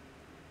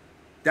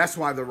 That's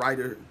why the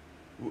writer,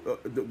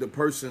 the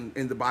person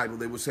in the Bible,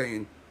 they were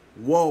saying,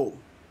 woe,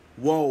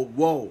 woe,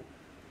 woe.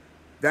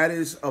 That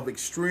is of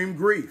extreme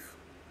grief,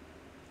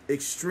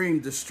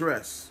 extreme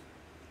distress,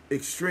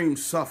 extreme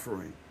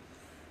suffering,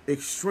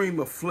 extreme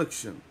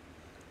affliction,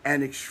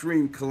 and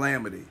extreme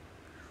calamity.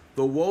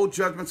 The woe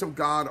judgments of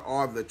God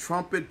are the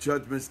trumpet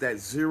judgments that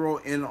zero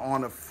in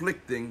on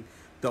afflicting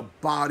the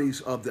bodies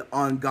of the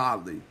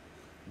ungodly.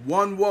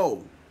 One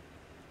woe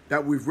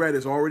that we've read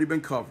has already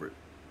been covered.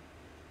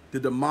 The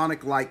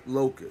demonic-like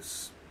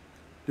locusts.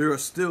 There are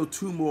still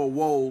two more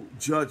woe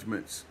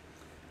judgments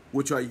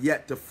which are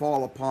yet to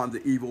fall upon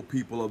the evil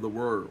people of the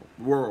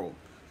world.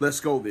 Let's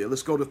go there.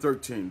 Let's go to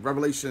 13.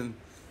 Revelation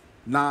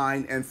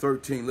 9 and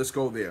 13. Let's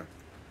go there.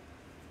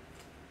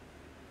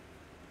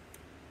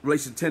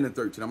 Revelation 10 and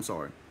 13. I'm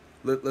sorry.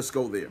 Let's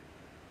go there.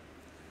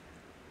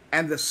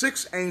 And the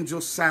sixth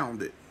angel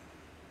sounded,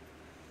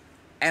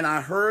 and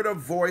I heard a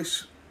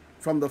voice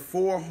from the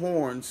four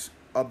horns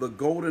of the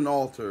golden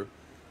altar,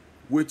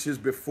 which is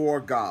before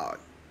God.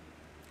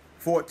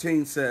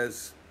 14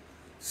 says,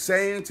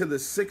 saying to the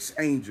sixth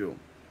angel,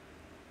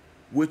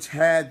 which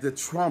had the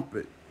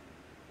trumpet,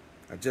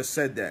 I just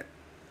said that,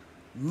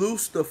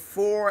 loose the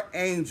four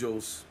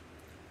angels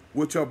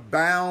which are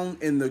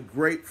bound in the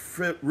great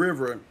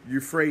river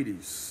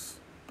Euphrates.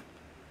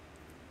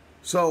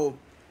 So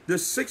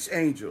this sixth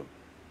angel,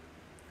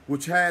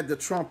 which had the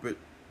trumpet,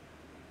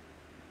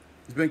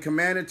 has been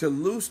commanded to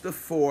loose the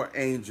four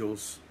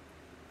angels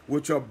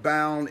which are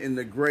bound in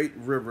the great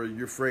river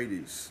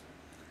Euphrates.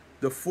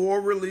 The four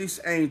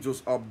released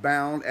angels are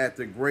bound at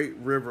the great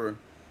river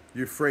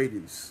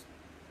Euphrates.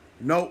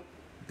 Note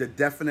the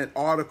definite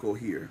article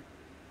here.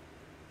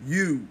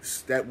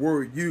 Used, that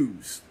word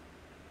used.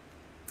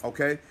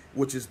 Okay,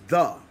 which is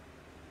the.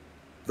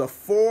 The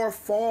four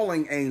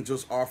falling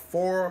angels are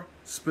four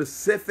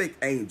specific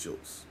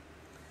angels,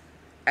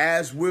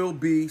 as will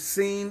be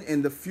seen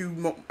in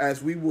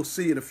as we will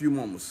see in a few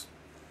moments.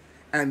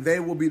 And they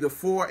will be the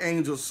four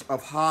angels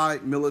of high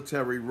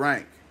military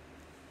rank.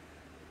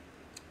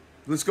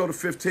 Let's go to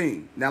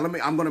 15. Now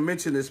I'm going to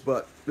mention this,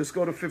 but let's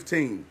go to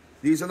 15.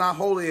 These are not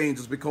holy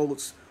angels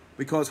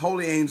because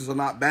holy angels are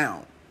not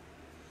bound.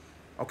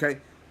 Okay,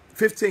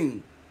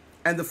 15.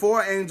 And the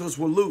four angels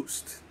were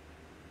loosed,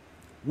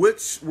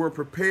 which were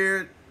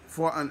prepared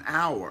for an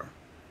hour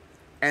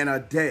and a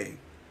day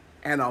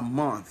and a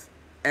month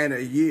and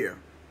a year.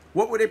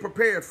 What were they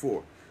prepared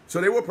for?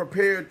 So they were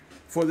prepared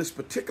for this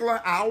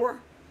particular hour,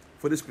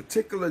 for this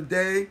particular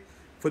day,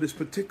 for this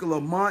particular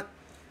month,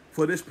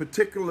 for this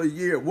particular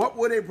year. What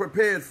were they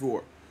prepared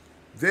for?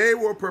 They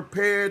were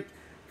prepared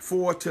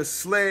to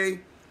slay,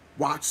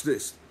 watch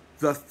this,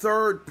 the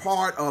third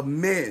part of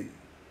men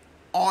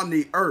on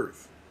the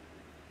earth.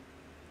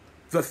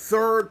 The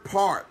third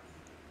part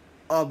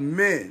of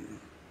men.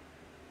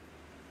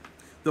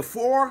 The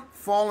four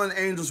fallen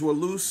angels were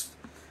loosed,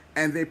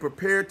 and they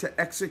prepared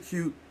to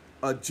execute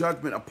a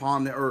judgment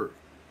upon the earth.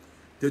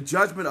 The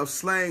judgment of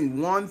slaying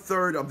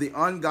 1/3 of the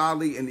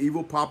ungodly and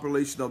evil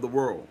population of the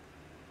world.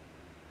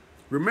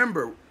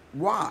 Remember,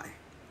 why?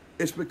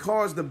 It's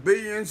because the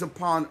billions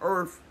upon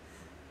earth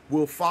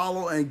will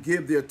follow and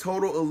give their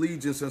total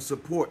allegiance and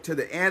support to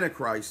the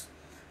Antichrist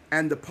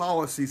and the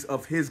policies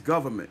of his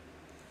government.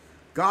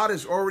 God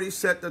has already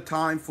set the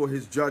time for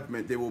his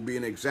judgment. There will be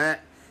an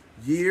exact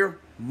year,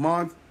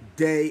 month,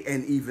 day,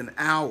 and even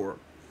hour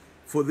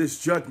for this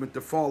judgment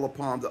to fall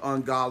upon the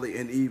ungodly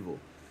and evil.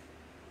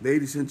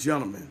 Ladies and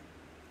gentlemen,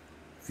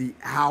 the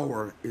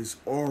hour is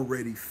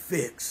already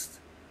fixed.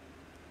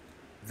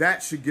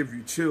 That should give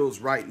you chills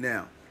right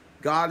now.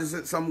 God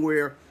isn't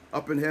somewhere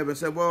up in heaven and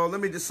said, well,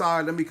 let me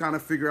decide, let me kind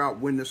of figure out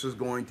when this is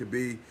going to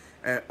be,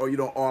 or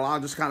or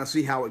I'll just kind of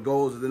see how it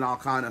goes, and then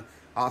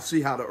I'll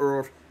see how the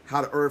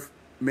earth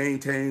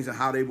maintains and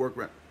how they work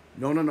around.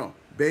 No,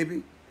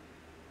 baby.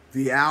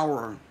 The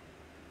hour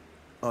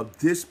of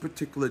this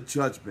particular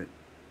judgment,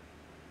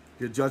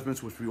 the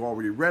judgments which we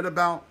already read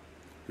about,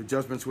 the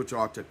judgments which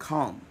are to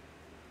come,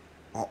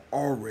 are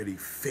already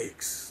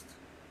fixed.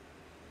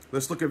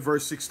 Let's look at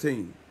verse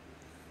 16.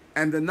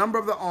 And the number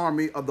of the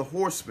army of the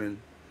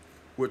horsemen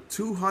were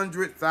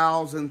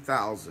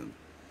 200,000,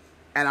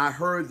 and I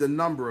heard the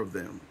number of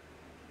them.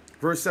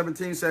 Verse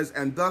 17 says,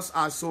 and thus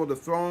I saw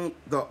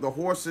the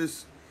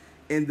horses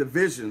in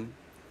division,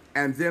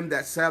 and them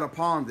that sat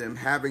upon them,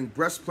 having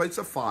breastplates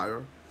of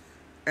fire,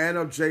 and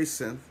of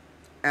jacinth,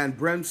 and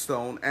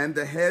brimstone, and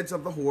the heads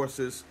of the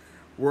horses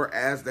were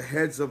as the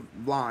heads of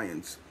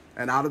lions,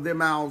 and out of their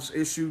mouths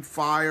issued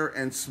fire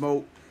and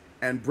smoke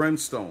and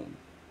brimstone.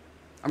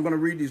 I'm going to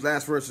read these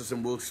last verses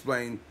and we'll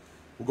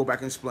go back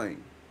and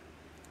explain.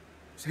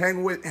 Just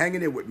hang in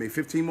there with me,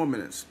 15 more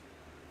minutes.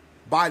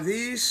 By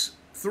these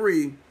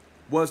three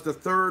was the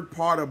third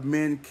part of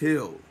men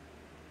killed,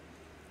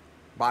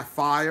 by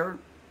fire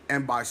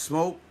and by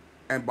smoke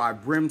and by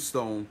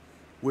brimstone,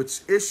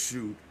 which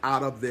issued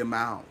out of their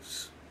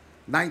mouths.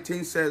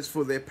 19 says,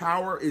 for their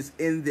power is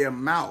in their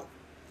mouth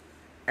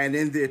and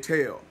in their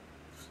tail.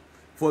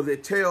 For their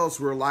tails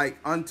were like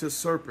unto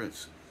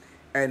serpents,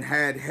 and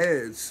had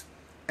heads,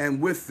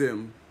 and with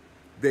them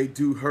they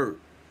do hurt.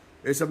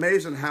 It's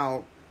amazing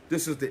how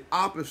this is the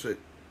opposite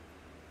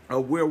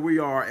of where we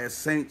are as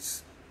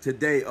saints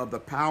today, of the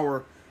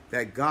power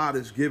that God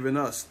has given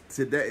us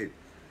today.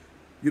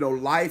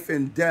 Life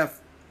and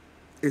death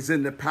is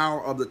in the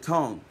power of the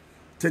tongue.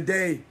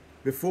 Today,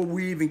 before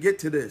we even get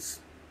to this,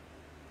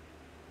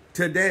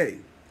 today,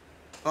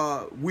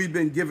 we've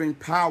been given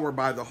power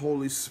by the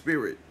Holy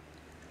Spirit,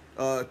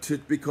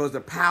 because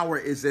the power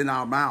is in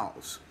our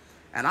mouths.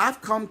 And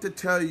I've come to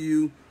tell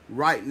you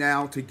right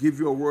now, to give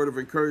you a word of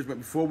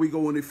encouragement before we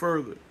go any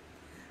further,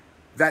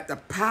 that the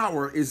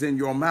power is in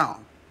your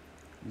mouth.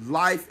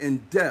 Life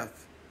and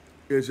death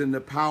is in the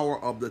power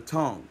of the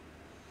tongue.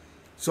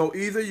 So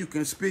either you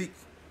can speak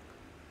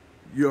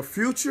your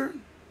future,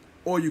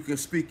 or you can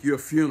speak your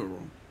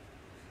funeral.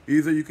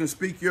 Either you can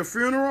speak your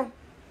funeral,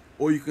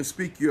 or you can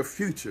speak your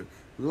future.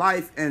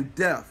 Life and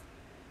death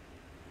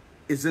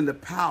is in the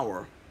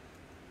power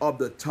of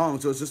the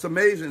tongue. So it's just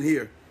amazing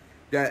here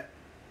that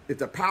if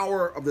the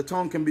power of the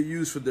tongue can be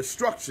used for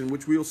destruction,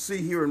 which we'll see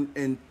here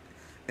in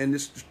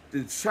this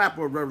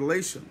chapter of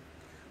Revelation,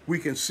 we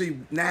can see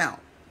now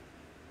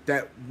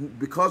that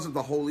because of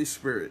the Holy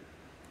Spirit,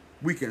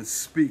 we can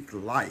speak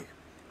life.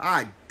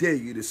 I dare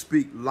you to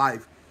speak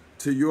life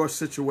to your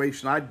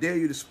situation. I dare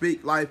you to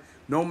speak life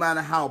no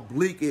matter how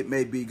bleak it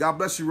may be. God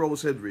bless you,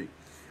 Rose Henry.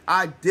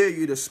 I dare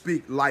you to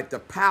speak life. The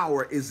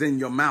power is in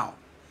your mouth.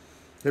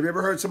 Have you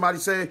ever heard somebody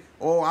say,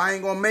 "Oh, I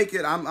ain't gonna make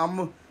it.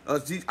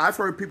 I've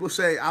heard people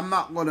say, I'm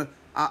not gonna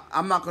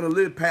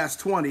live past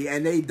 20,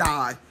 and they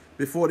die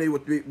before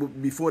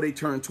they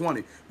turn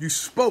 20. You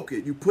spoke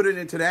it. You put it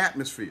into the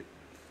atmosphere.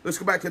 Let's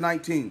go back to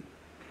 19.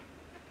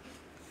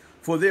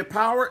 For their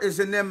power is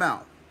in their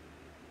mouth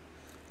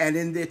and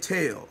in their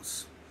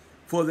tails.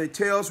 For their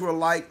tails were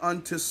like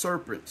unto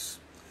serpents,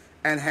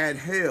 and had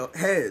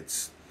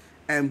heads,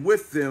 and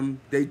with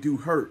them they do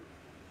hurt.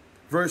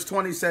 Verse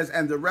 20 says,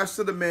 and the rest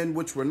of the men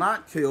which were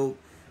not killed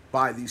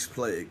by these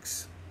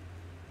plagues,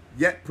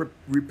 yet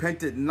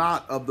repented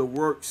not of the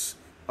works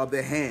of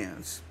their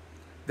hands,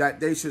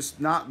 that they should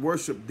not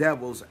worship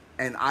devils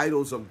and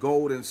idols of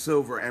gold and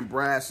silver and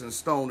brass and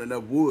stone and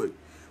of wood,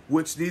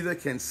 which neither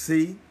can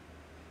see,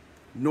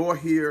 nor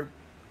hear,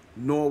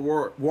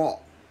 nor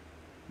walk.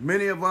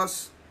 Many of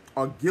us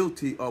are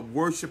guilty of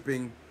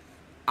worshiping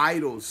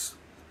idols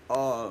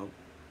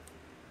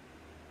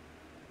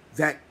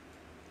that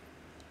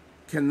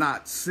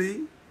cannot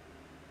see,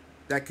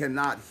 that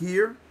cannot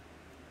hear,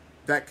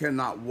 that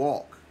cannot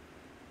walk.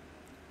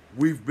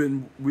 We've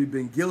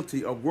been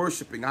guilty of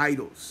worshiping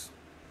idols,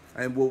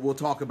 and we'll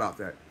talk about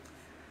that.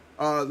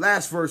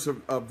 Last verse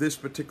of this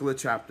particular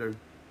chapter.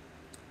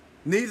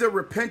 Neither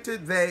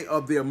repented they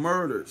of their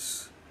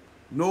murders,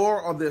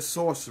 nor of their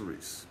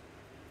sorceries.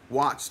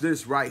 Watch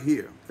this right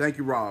here. Thank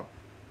you, Rob.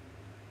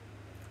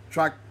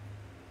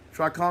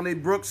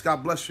 Tricone Brooks,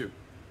 God bless you.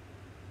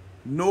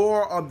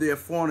 Nor of their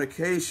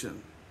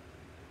fornication,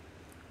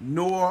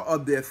 nor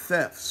of their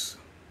thefts.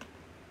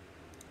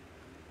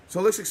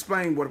 So let's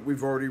explain what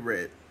we've already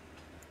read.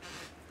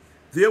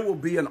 There will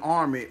be an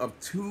army of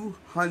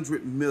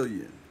 200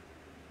 million.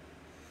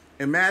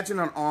 Imagine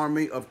an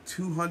army of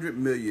 200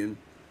 million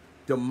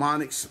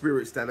demonic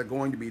spirits that are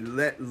going to be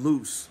let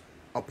loose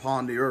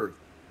upon the earth.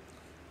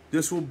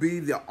 This will be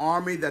the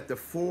army that the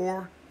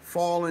 4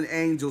 fallen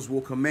angels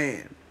will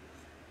command,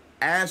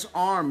 as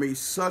armies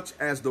such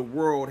as the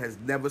world has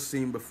never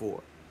seen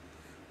before.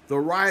 The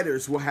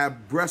riders will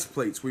have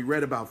breastplates. We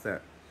read about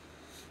that.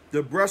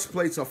 The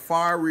breastplates are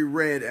fiery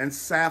red and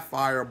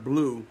sapphire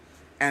blue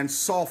and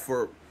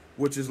sulfur,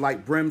 which is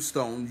like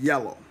brimstone,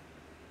 yellow.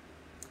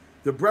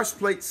 The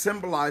breastplate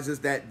symbolizes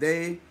that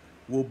they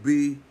will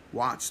be,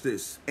 watch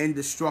this,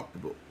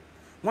 indestructible.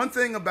 One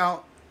thing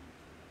about,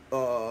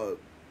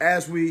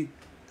 as we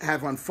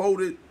have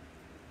unfolded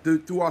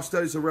through our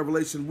studies of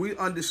Revelation, we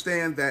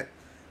understand that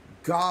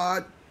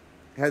God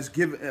has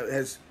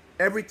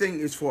everything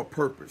is for a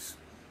purpose.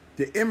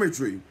 The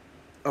imagery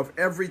of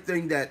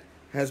everything that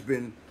has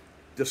been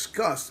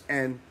discussed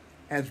and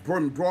has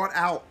been brought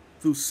out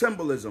through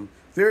symbolism,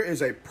 there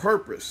is a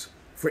purpose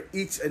for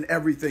each and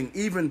everything,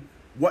 even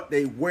what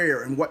they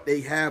wear and what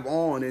they have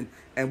on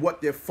and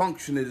what their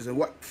function is and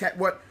what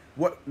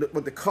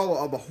the color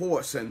of the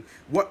horse and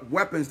what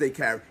weapons they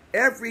carry.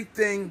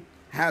 Everything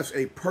has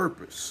a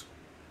purpose.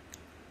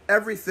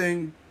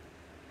 Everything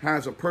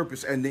has a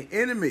purpose, and the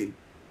enemy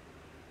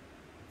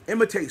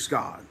imitates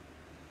God.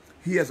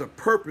 He has a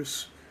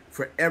purpose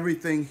for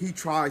everything he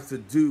tries to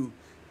do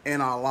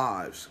in our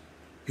lives.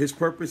 His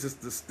purpose is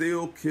to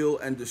steal, kill,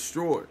 and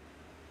destroy.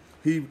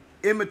 He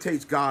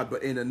imitates God,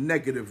 but in a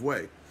negative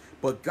way.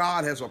 But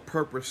God has a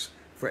purpose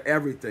for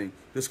everything.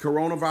 This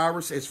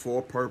coronavirus is for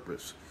a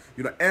purpose.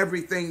 You know,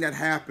 everything that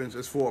happens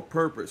is for a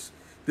purpose.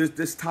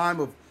 This time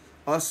of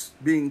us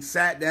being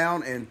sat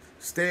down and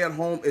stay at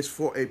home is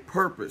for a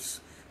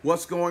purpose.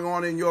 What's going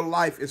on in your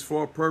life is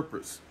for a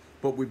purpose.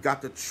 But we've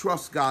got to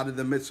trust God in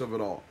the midst of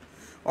it all.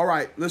 All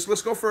right, let's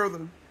go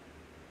further.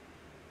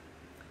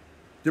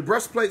 The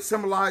breastplate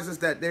symbolizes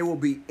that they will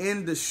be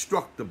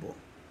indestructible,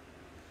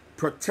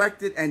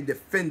 protected and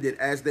defended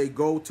as they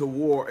go to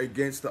war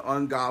against the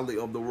ungodly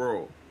of the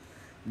world.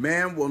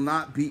 Man will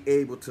not be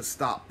able to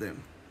stop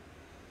them.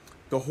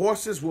 The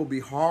horses will be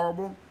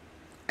horrible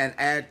and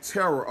add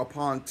terror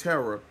upon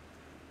terror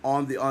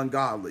on the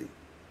ungodly.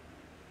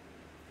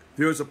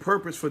 There is a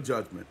purpose for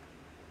judgment.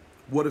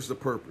 What is the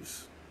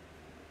purpose?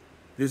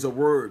 There's a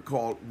word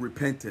called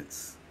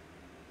repentance.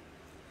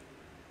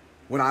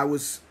 When I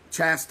was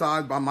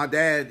chastised by my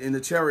dad in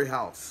the Cherry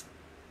house,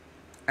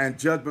 and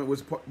judgment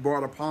was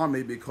brought upon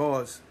me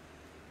because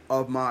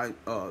of my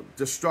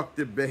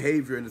destructive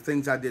behavior and the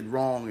things I did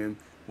wrong and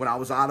when I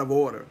was out of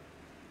order.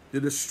 The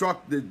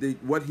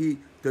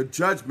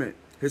judgment,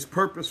 his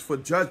purpose for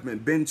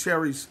judgment, Ben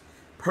Cherry's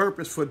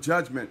purpose for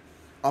judgment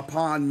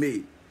upon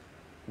me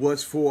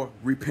was for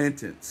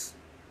repentance.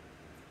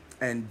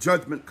 And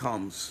judgment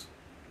comes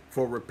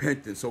for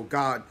repentance. So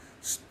God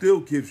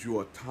still gives you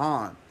a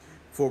time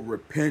for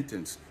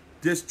repentance.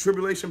 This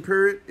tribulation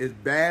period, as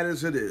bad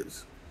as it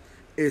is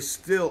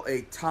still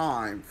a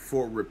time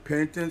for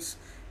repentance,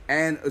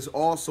 and is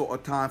also a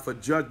time for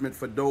judgment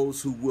for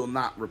those who will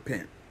not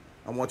repent.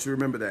 I want you to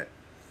remember that.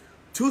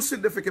 Two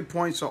significant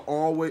points have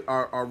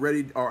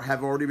already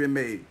been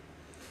made.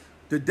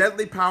 The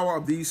deadly power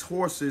of these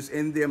horses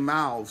in their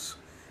mouths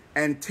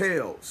and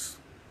tails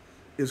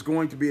is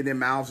going to be in their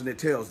mouths and their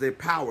tails. Their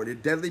power, their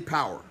deadly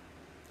power,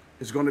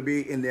 is going to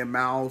be in their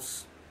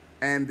mouths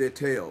and their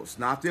tails,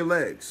 not their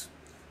legs.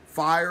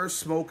 Fire,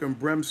 smoke, and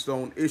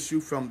brimstone issue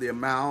from their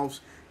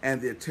mouths,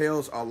 and their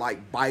tails are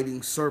like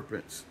biting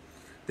serpents.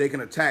 They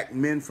can attack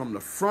men from the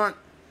front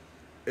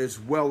as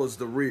well as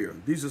the rear.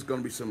 These are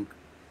going to be some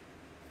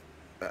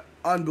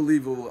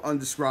unbelievable,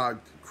 undescribed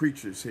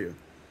creatures here.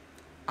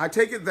 I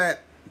take it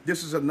that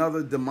this is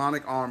another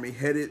demonic army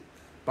headed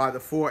by the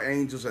four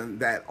angels, and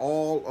that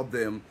all of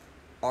them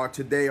are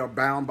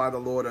bound by the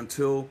Lord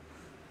until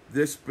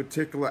this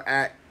particular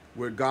act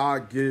where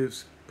God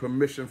gives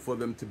permission for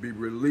them to be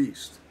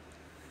released.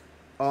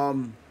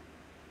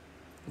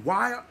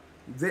 Why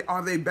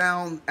are they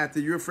bound at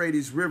the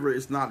Euphrates River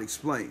is not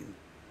explained,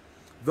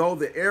 though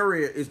the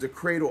area is the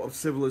cradle of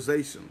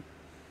civilization,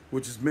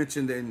 which is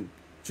mentioned in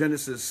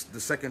Genesis, the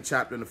 2nd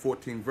chapter and the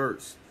 14th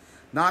verse,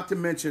 not to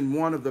mention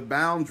one of the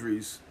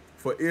boundaries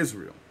for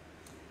Israel.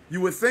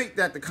 You would think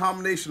that the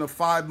combination of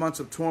 5 months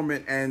of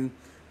torment and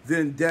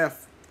then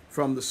death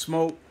from the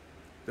smoke,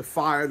 the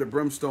fire, the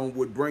brimstone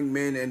would bring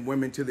men and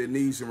women to their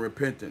knees in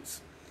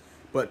repentance.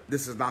 But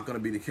this is not going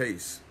to be the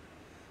case.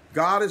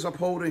 God is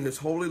upholding his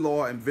holy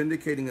law and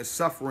vindicating his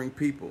suffering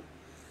people.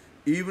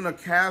 Even a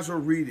casual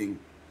reading,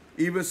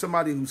 even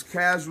somebody who's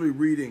casually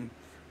reading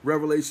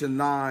Revelation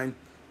 9,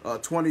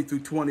 20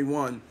 through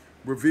 21,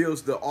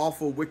 reveals the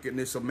awful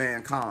wickedness of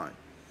mankind,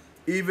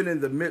 even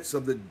in the midst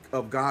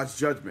of God's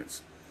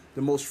judgments.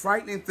 The most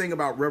frightening thing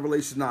about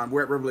Revelation 9,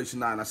 we're at Revelation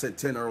 9, I said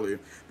 10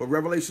 earlier, but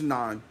Revelation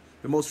 9,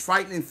 the most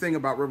frightening thing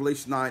about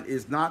Revelation 9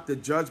 is not the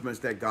judgments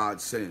that God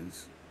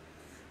sends,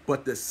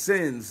 but the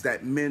sins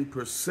that men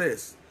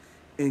persist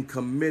in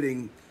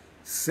committing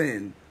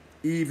sin,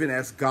 even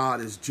as God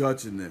is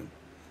judging them.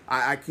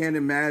 I can't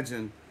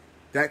imagine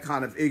that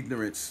kind of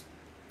ignorance,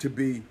 to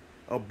be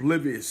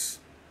oblivious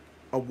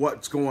of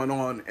what's going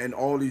on and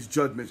all these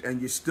judgments, and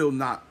you're still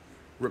not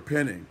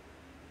repenting.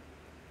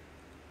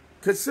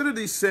 Consider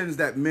these sins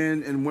that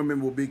men and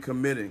women will be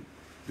committing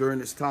during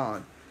this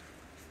time.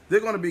 They're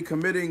going to be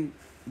committing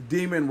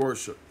demon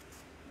worship,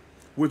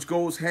 which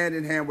goes hand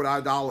in hand with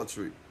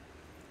idolatry.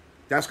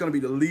 That's going to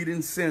be the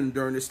leading sin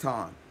during this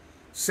time.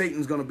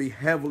 Satan's going to be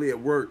heavily at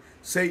work.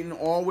 Satan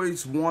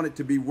always wanted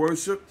to be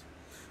worshiped.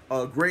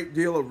 A great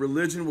deal of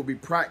religion will be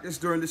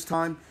practiced during this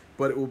time,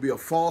 but it will be a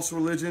false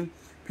religion.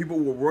 People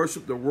will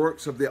worship the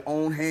works of their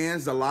own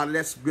hands. A lot of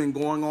that's been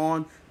going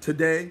on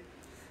today.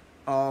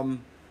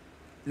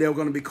 They're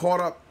going to be caught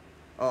up.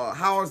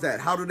 How is that?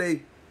 How do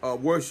they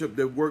worship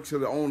the works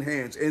of their own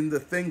hands? In the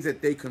things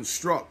that they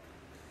construct,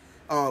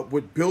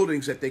 with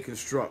buildings that they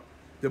construct,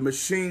 the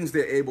machines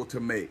they're able to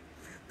make,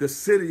 the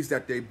cities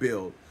that they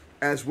build,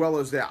 as well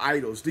as their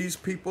idols. These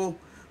people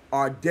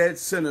are dead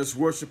sinners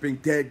worshiping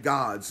dead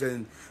gods,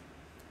 and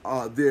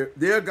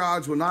their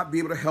gods will not be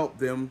able to help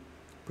them,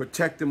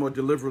 protect them, or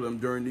deliver them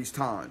during these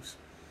times.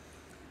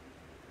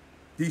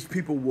 These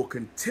people will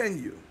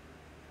continue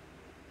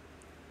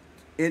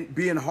in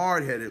being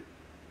hard-headed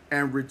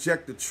and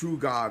reject the true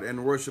God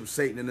and worship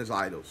Satan and his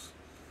idols.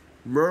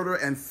 Murder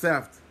and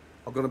theft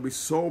are going to be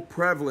so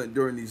prevalent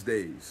during these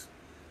days.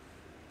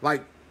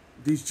 Like,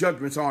 these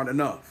judgments aren't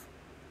enough.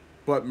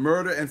 But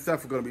murder and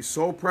theft are going to be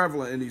so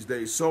prevalent in these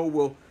days. So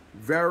will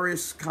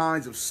various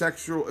kinds of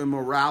sexual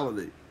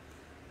immorality.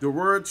 The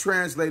word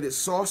translated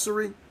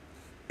sorcery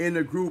in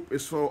the group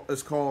is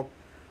called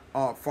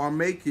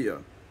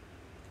pharmakia,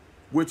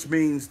 which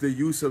means the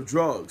use of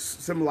drugs,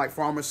 similar like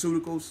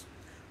pharmaceuticals.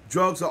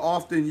 Drugs are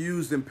often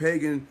used in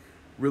pagan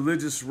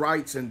religious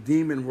rites and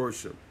demon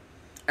worship.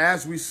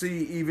 As we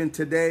see even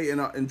today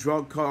in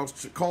drug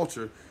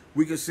culture,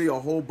 we can see a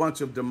whole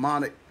bunch of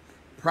demonic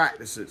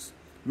practices.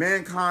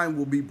 Mankind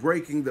will be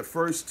breaking the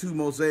first two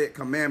Mosaic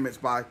commandments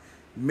by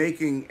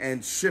making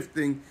and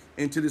shifting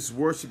into this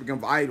worshiping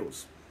of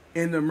idols.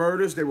 In the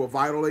murders, they will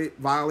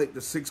violate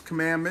the sixth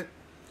commandment.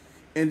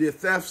 In their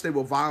thefts, they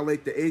will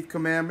violate the eighth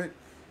commandment.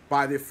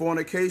 By their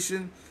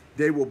fornication,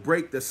 they will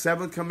break the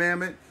seventh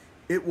commandment.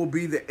 It will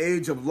be the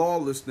age of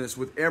lawlessness,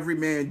 with every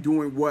man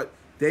doing what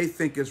they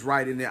think is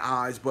right in their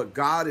eyes. But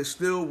God is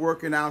still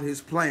working out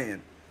his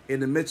plan in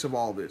the midst of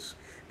all this.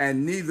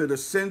 And neither the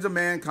sins of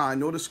mankind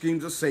nor the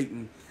schemes of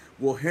Satan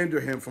will hinder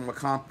him from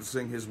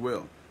accomplishing his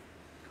will.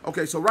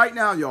 Okay, so right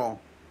now, y'all,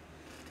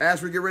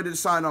 as we get ready to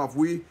sign off,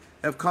 we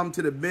have come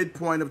to the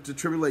midpoint of the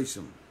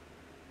tribulation.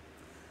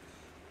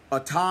 A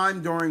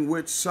time during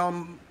which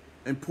some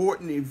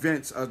important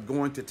events are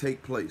going to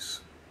take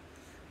place.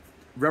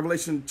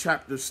 Revelation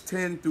chapters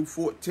 10 through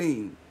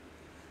 14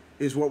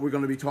 is what we're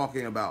going to be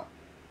talking about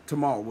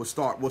tomorrow. We'll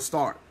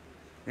start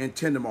in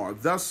 10 tomorrow.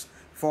 Thus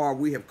far,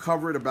 we have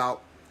covered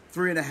about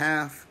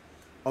 3.5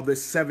 of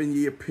this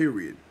 7-year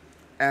period,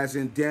 as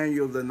in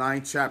Daniel, the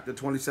 9th chapter,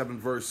 27th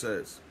verse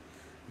says.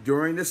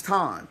 During this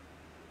time,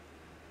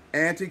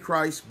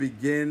 Antichrist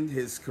began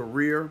his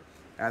career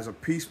as a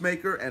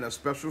peacemaker and a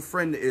special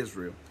friend to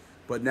Israel.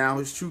 But now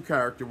his true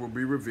character will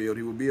be revealed.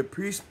 He will be a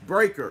peace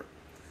breaker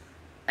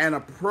and a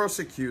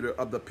persecutor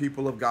of the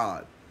people of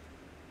God.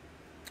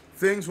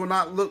 Things will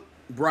not look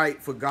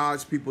bright for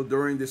God's people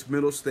during this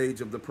middle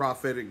stage of the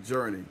prophetic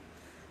journey,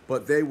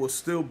 but they will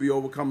still be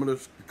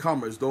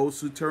overcomers. Those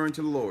who turn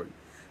to the Lord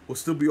will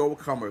still be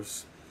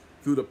overcomers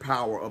through the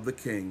power of the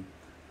King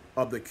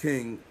of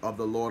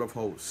the Lord of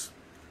hosts.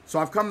 So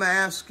I've come to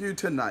ask you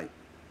tonight,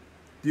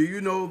 do you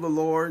know the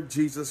Lord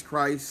Jesus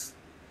Christ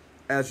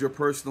as your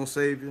personal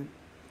Savior?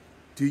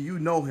 Do you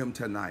know him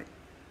tonight?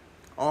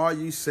 Are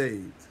you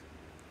saved?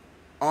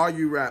 Are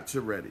you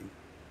rapture ready?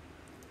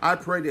 I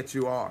pray that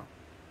you are.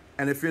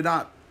 And if you're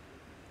not,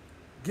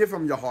 give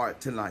him your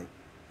heart tonight.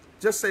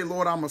 Just say,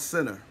 Lord, I'm a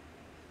sinner,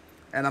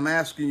 and I'm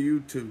asking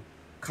you to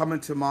come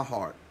into my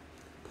heart.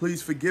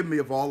 Please forgive me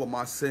of all of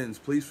my sins.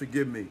 Please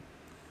forgive me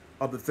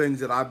of the things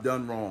that I've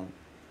done wrong,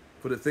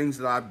 for the things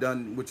that I've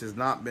done which has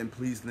not been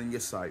pleasing in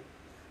your sight.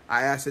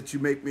 I ask that you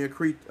make me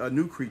a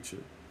new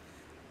creature.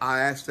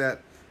 I ask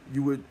that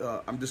you would,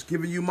 I'm just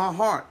giving you my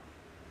heart.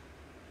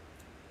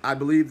 I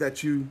believe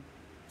that you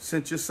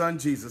sent your son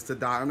Jesus to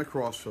die on the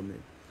cross for me,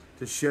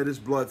 to shed his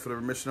blood for the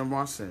remission of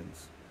my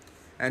sins,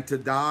 and to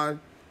die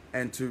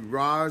and to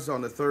rise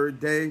on the third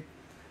day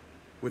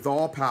with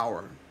all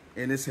power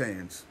in his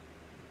hands,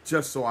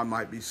 just so I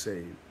might be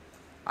saved.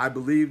 I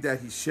believe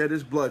that he shed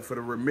his blood for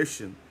the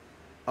remission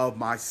of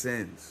my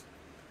sins.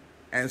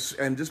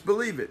 And just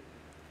believe it.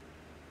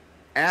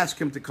 Ask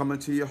him to come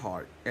into your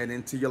heart and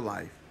into your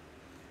life.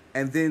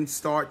 And then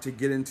start to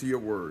get into your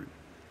word.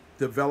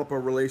 Develop a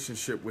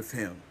relationship with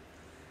him.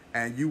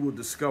 And you will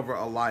discover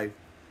a life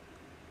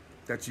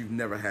that you've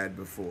never had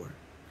before.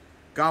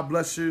 God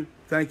bless you.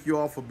 Thank you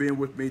all for being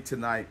with me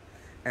tonight.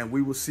 And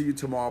we will see you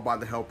tomorrow by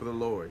the help of the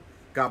Lord.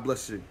 God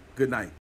bless you. Good night.